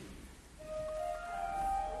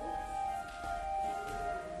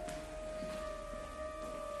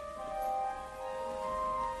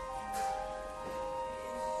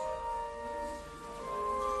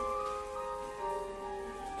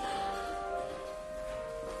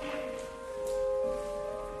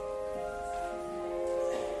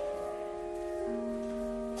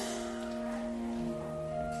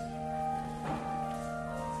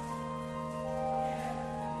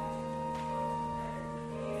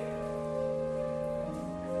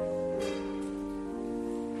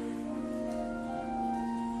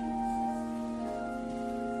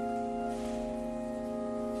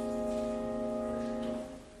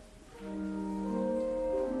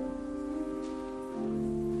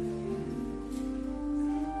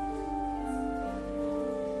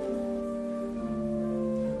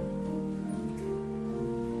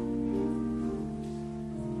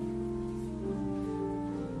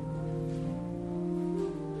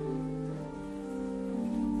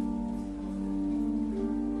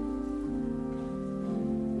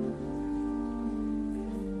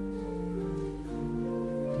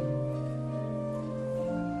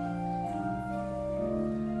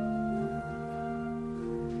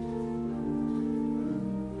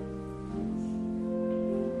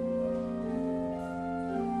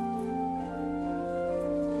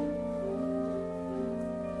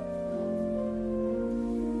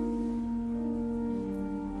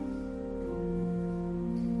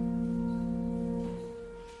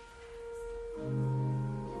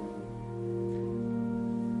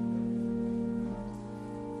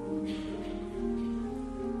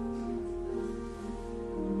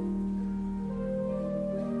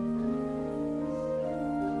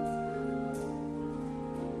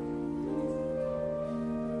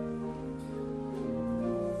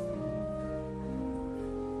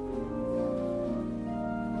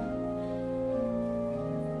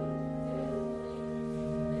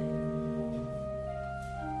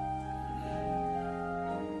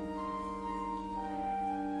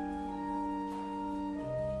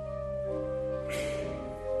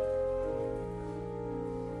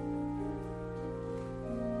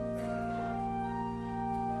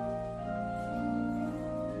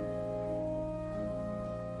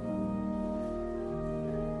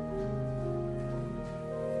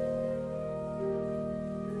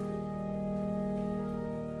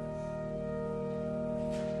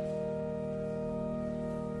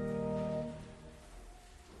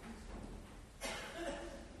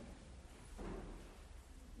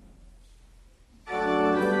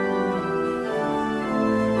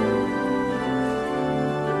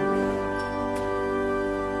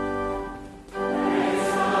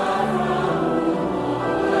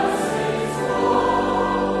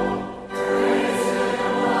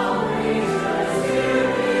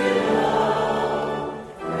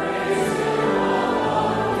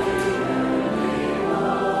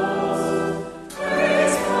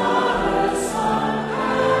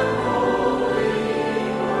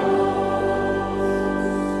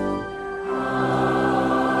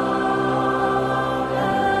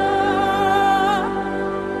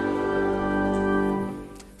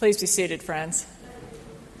 Please be seated, friends.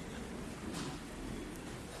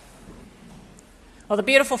 Well, the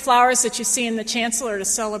beautiful flowers that you see in the chancel are to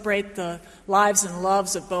celebrate the lives and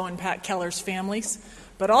loves of Bo and Pat Keller's families,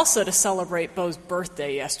 but also to celebrate Bo's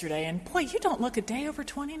birthday yesterday. And boy, you don't look a day over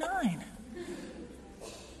 29.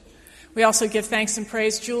 We also give thanks and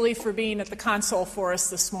praise, Julie, for being at the console for us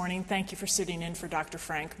this morning. Thank you for sitting in for Dr.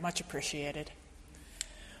 Frank. Much appreciated.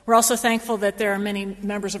 We're also thankful that there are many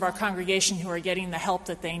members of our congregation who are getting the help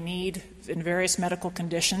that they need in various medical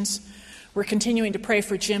conditions. We're continuing to pray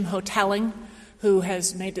for Jim Hotelling, who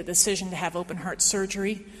has made the decision to have open heart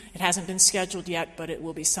surgery. It hasn't been scheduled yet, but it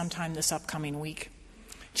will be sometime this upcoming week.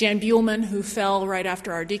 Jan Buhlman, who fell right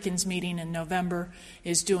after our deacons meeting in November,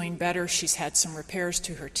 is doing better. She's had some repairs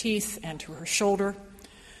to her teeth and to her shoulder.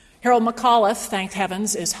 Harold McAuliffe, thank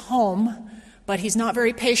heavens, is home, but he's not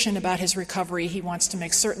very patient about his recovery. He wants to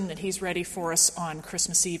make certain that he's ready for us on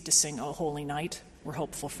Christmas Eve to sing O Holy Night. We're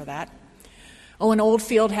hopeful for that. Owen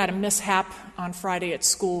Oldfield had a mishap on Friday at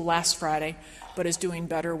school last Friday, but is doing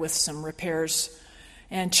better with some repairs.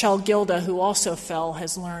 And Chell Gilda, who also fell,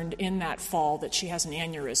 has learned in that fall that she has an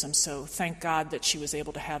aneurysm, so thank God that she was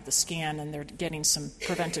able to have the scan and they're getting some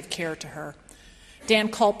preventive care to her. Dan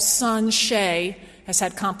Culp's son, Shay, has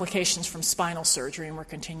had complications from spinal surgery, and we're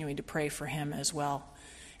continuing to pray for him as well.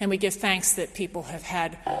 And we give thanks that people have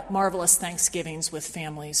had marvelous Thanksgivings with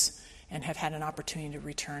families and have had an opportunity to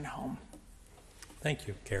return home. Thank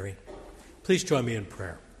you, Carrie. Please join me in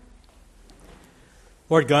prayer.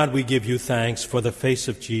 Lord God, we give you thanks for the face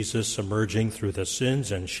of Jesus emerging through the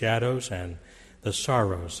sins and shadows and the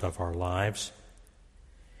sorrows of our lives.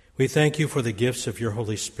 We thank you for the gifts of your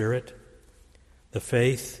Holy Spirit, the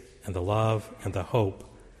faith and the love and the hope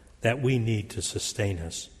that we need to sustain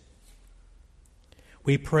us.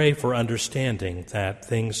 We pray for understanding that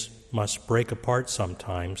things must break apart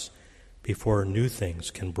sometimes before new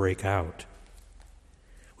things can break out.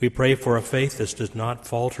 We pray for a faith that does not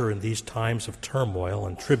falter in these times of turmoil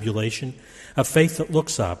and tribulation, a faith that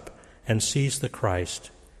looks up and sees the Christ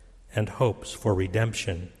and hopes for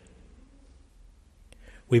redemption.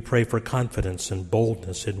 We pray for confidence and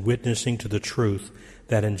boldness in witnessing to the truth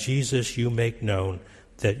that in Jesus you make known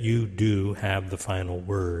that you do have the final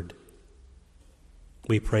word.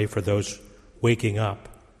 We pray for those waking up,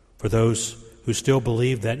 for those who still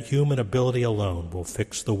believe that human ability alone will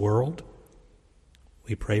fix the world.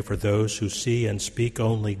 We pray for those who see and speak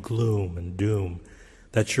only gloom and doom,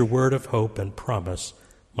 that your word of hope and promise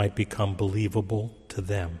might become believable to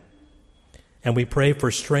them. And we pray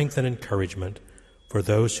for strength and encouragement for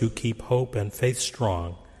those who keep hope and faith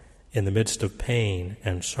strong in the midst of pain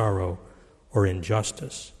and sorrow or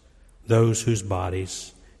injustice, those whose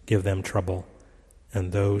bodies give them trouble,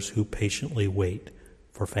 and those who patiently wait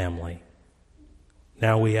for family.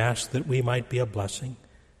 Now we ask that we might be a blessing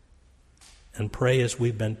and pray as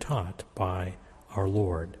we've been taught by our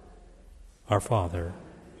Lord. Our Father,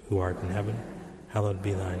 who art in heaven, hallowed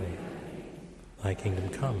be thy name. Thy kingdom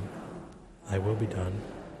come, thy will be done,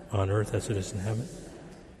 on earth as it is in heaven.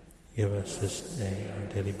 Give us this day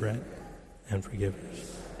our daily bread, and forgive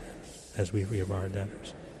us as we forgive our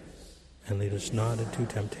debtors. And lead us not into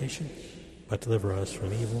temptation, but deliver us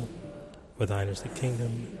from evil. For thine is the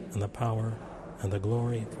kingdom, and the power, and the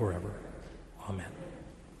glory forever. Amen.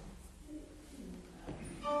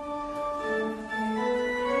 Hey!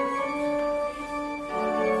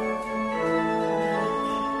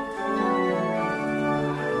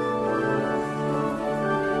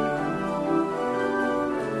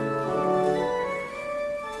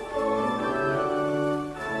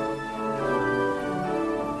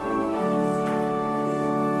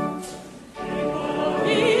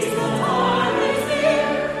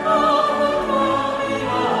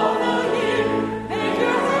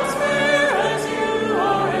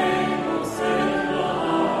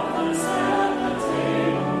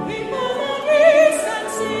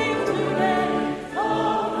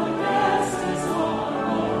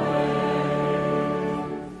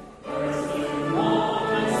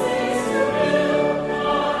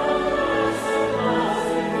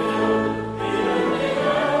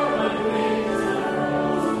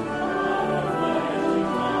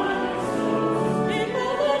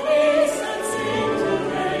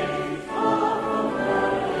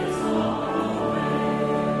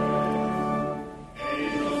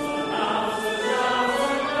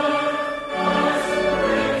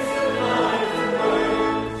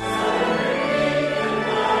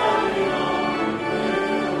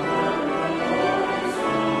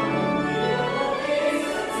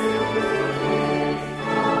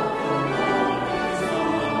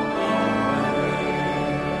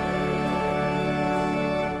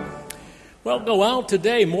 Well, go out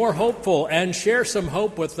today more hopeful and share some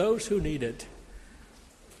hope with those who need it.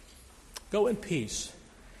 Go in peace.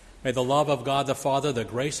 May the love of God the Father, the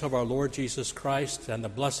grace of our Lord Jesus Christ, and the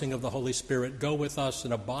blessing of the Holy Spirit go with us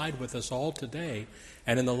and abide with us all today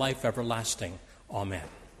and in the life everlasting. Amen.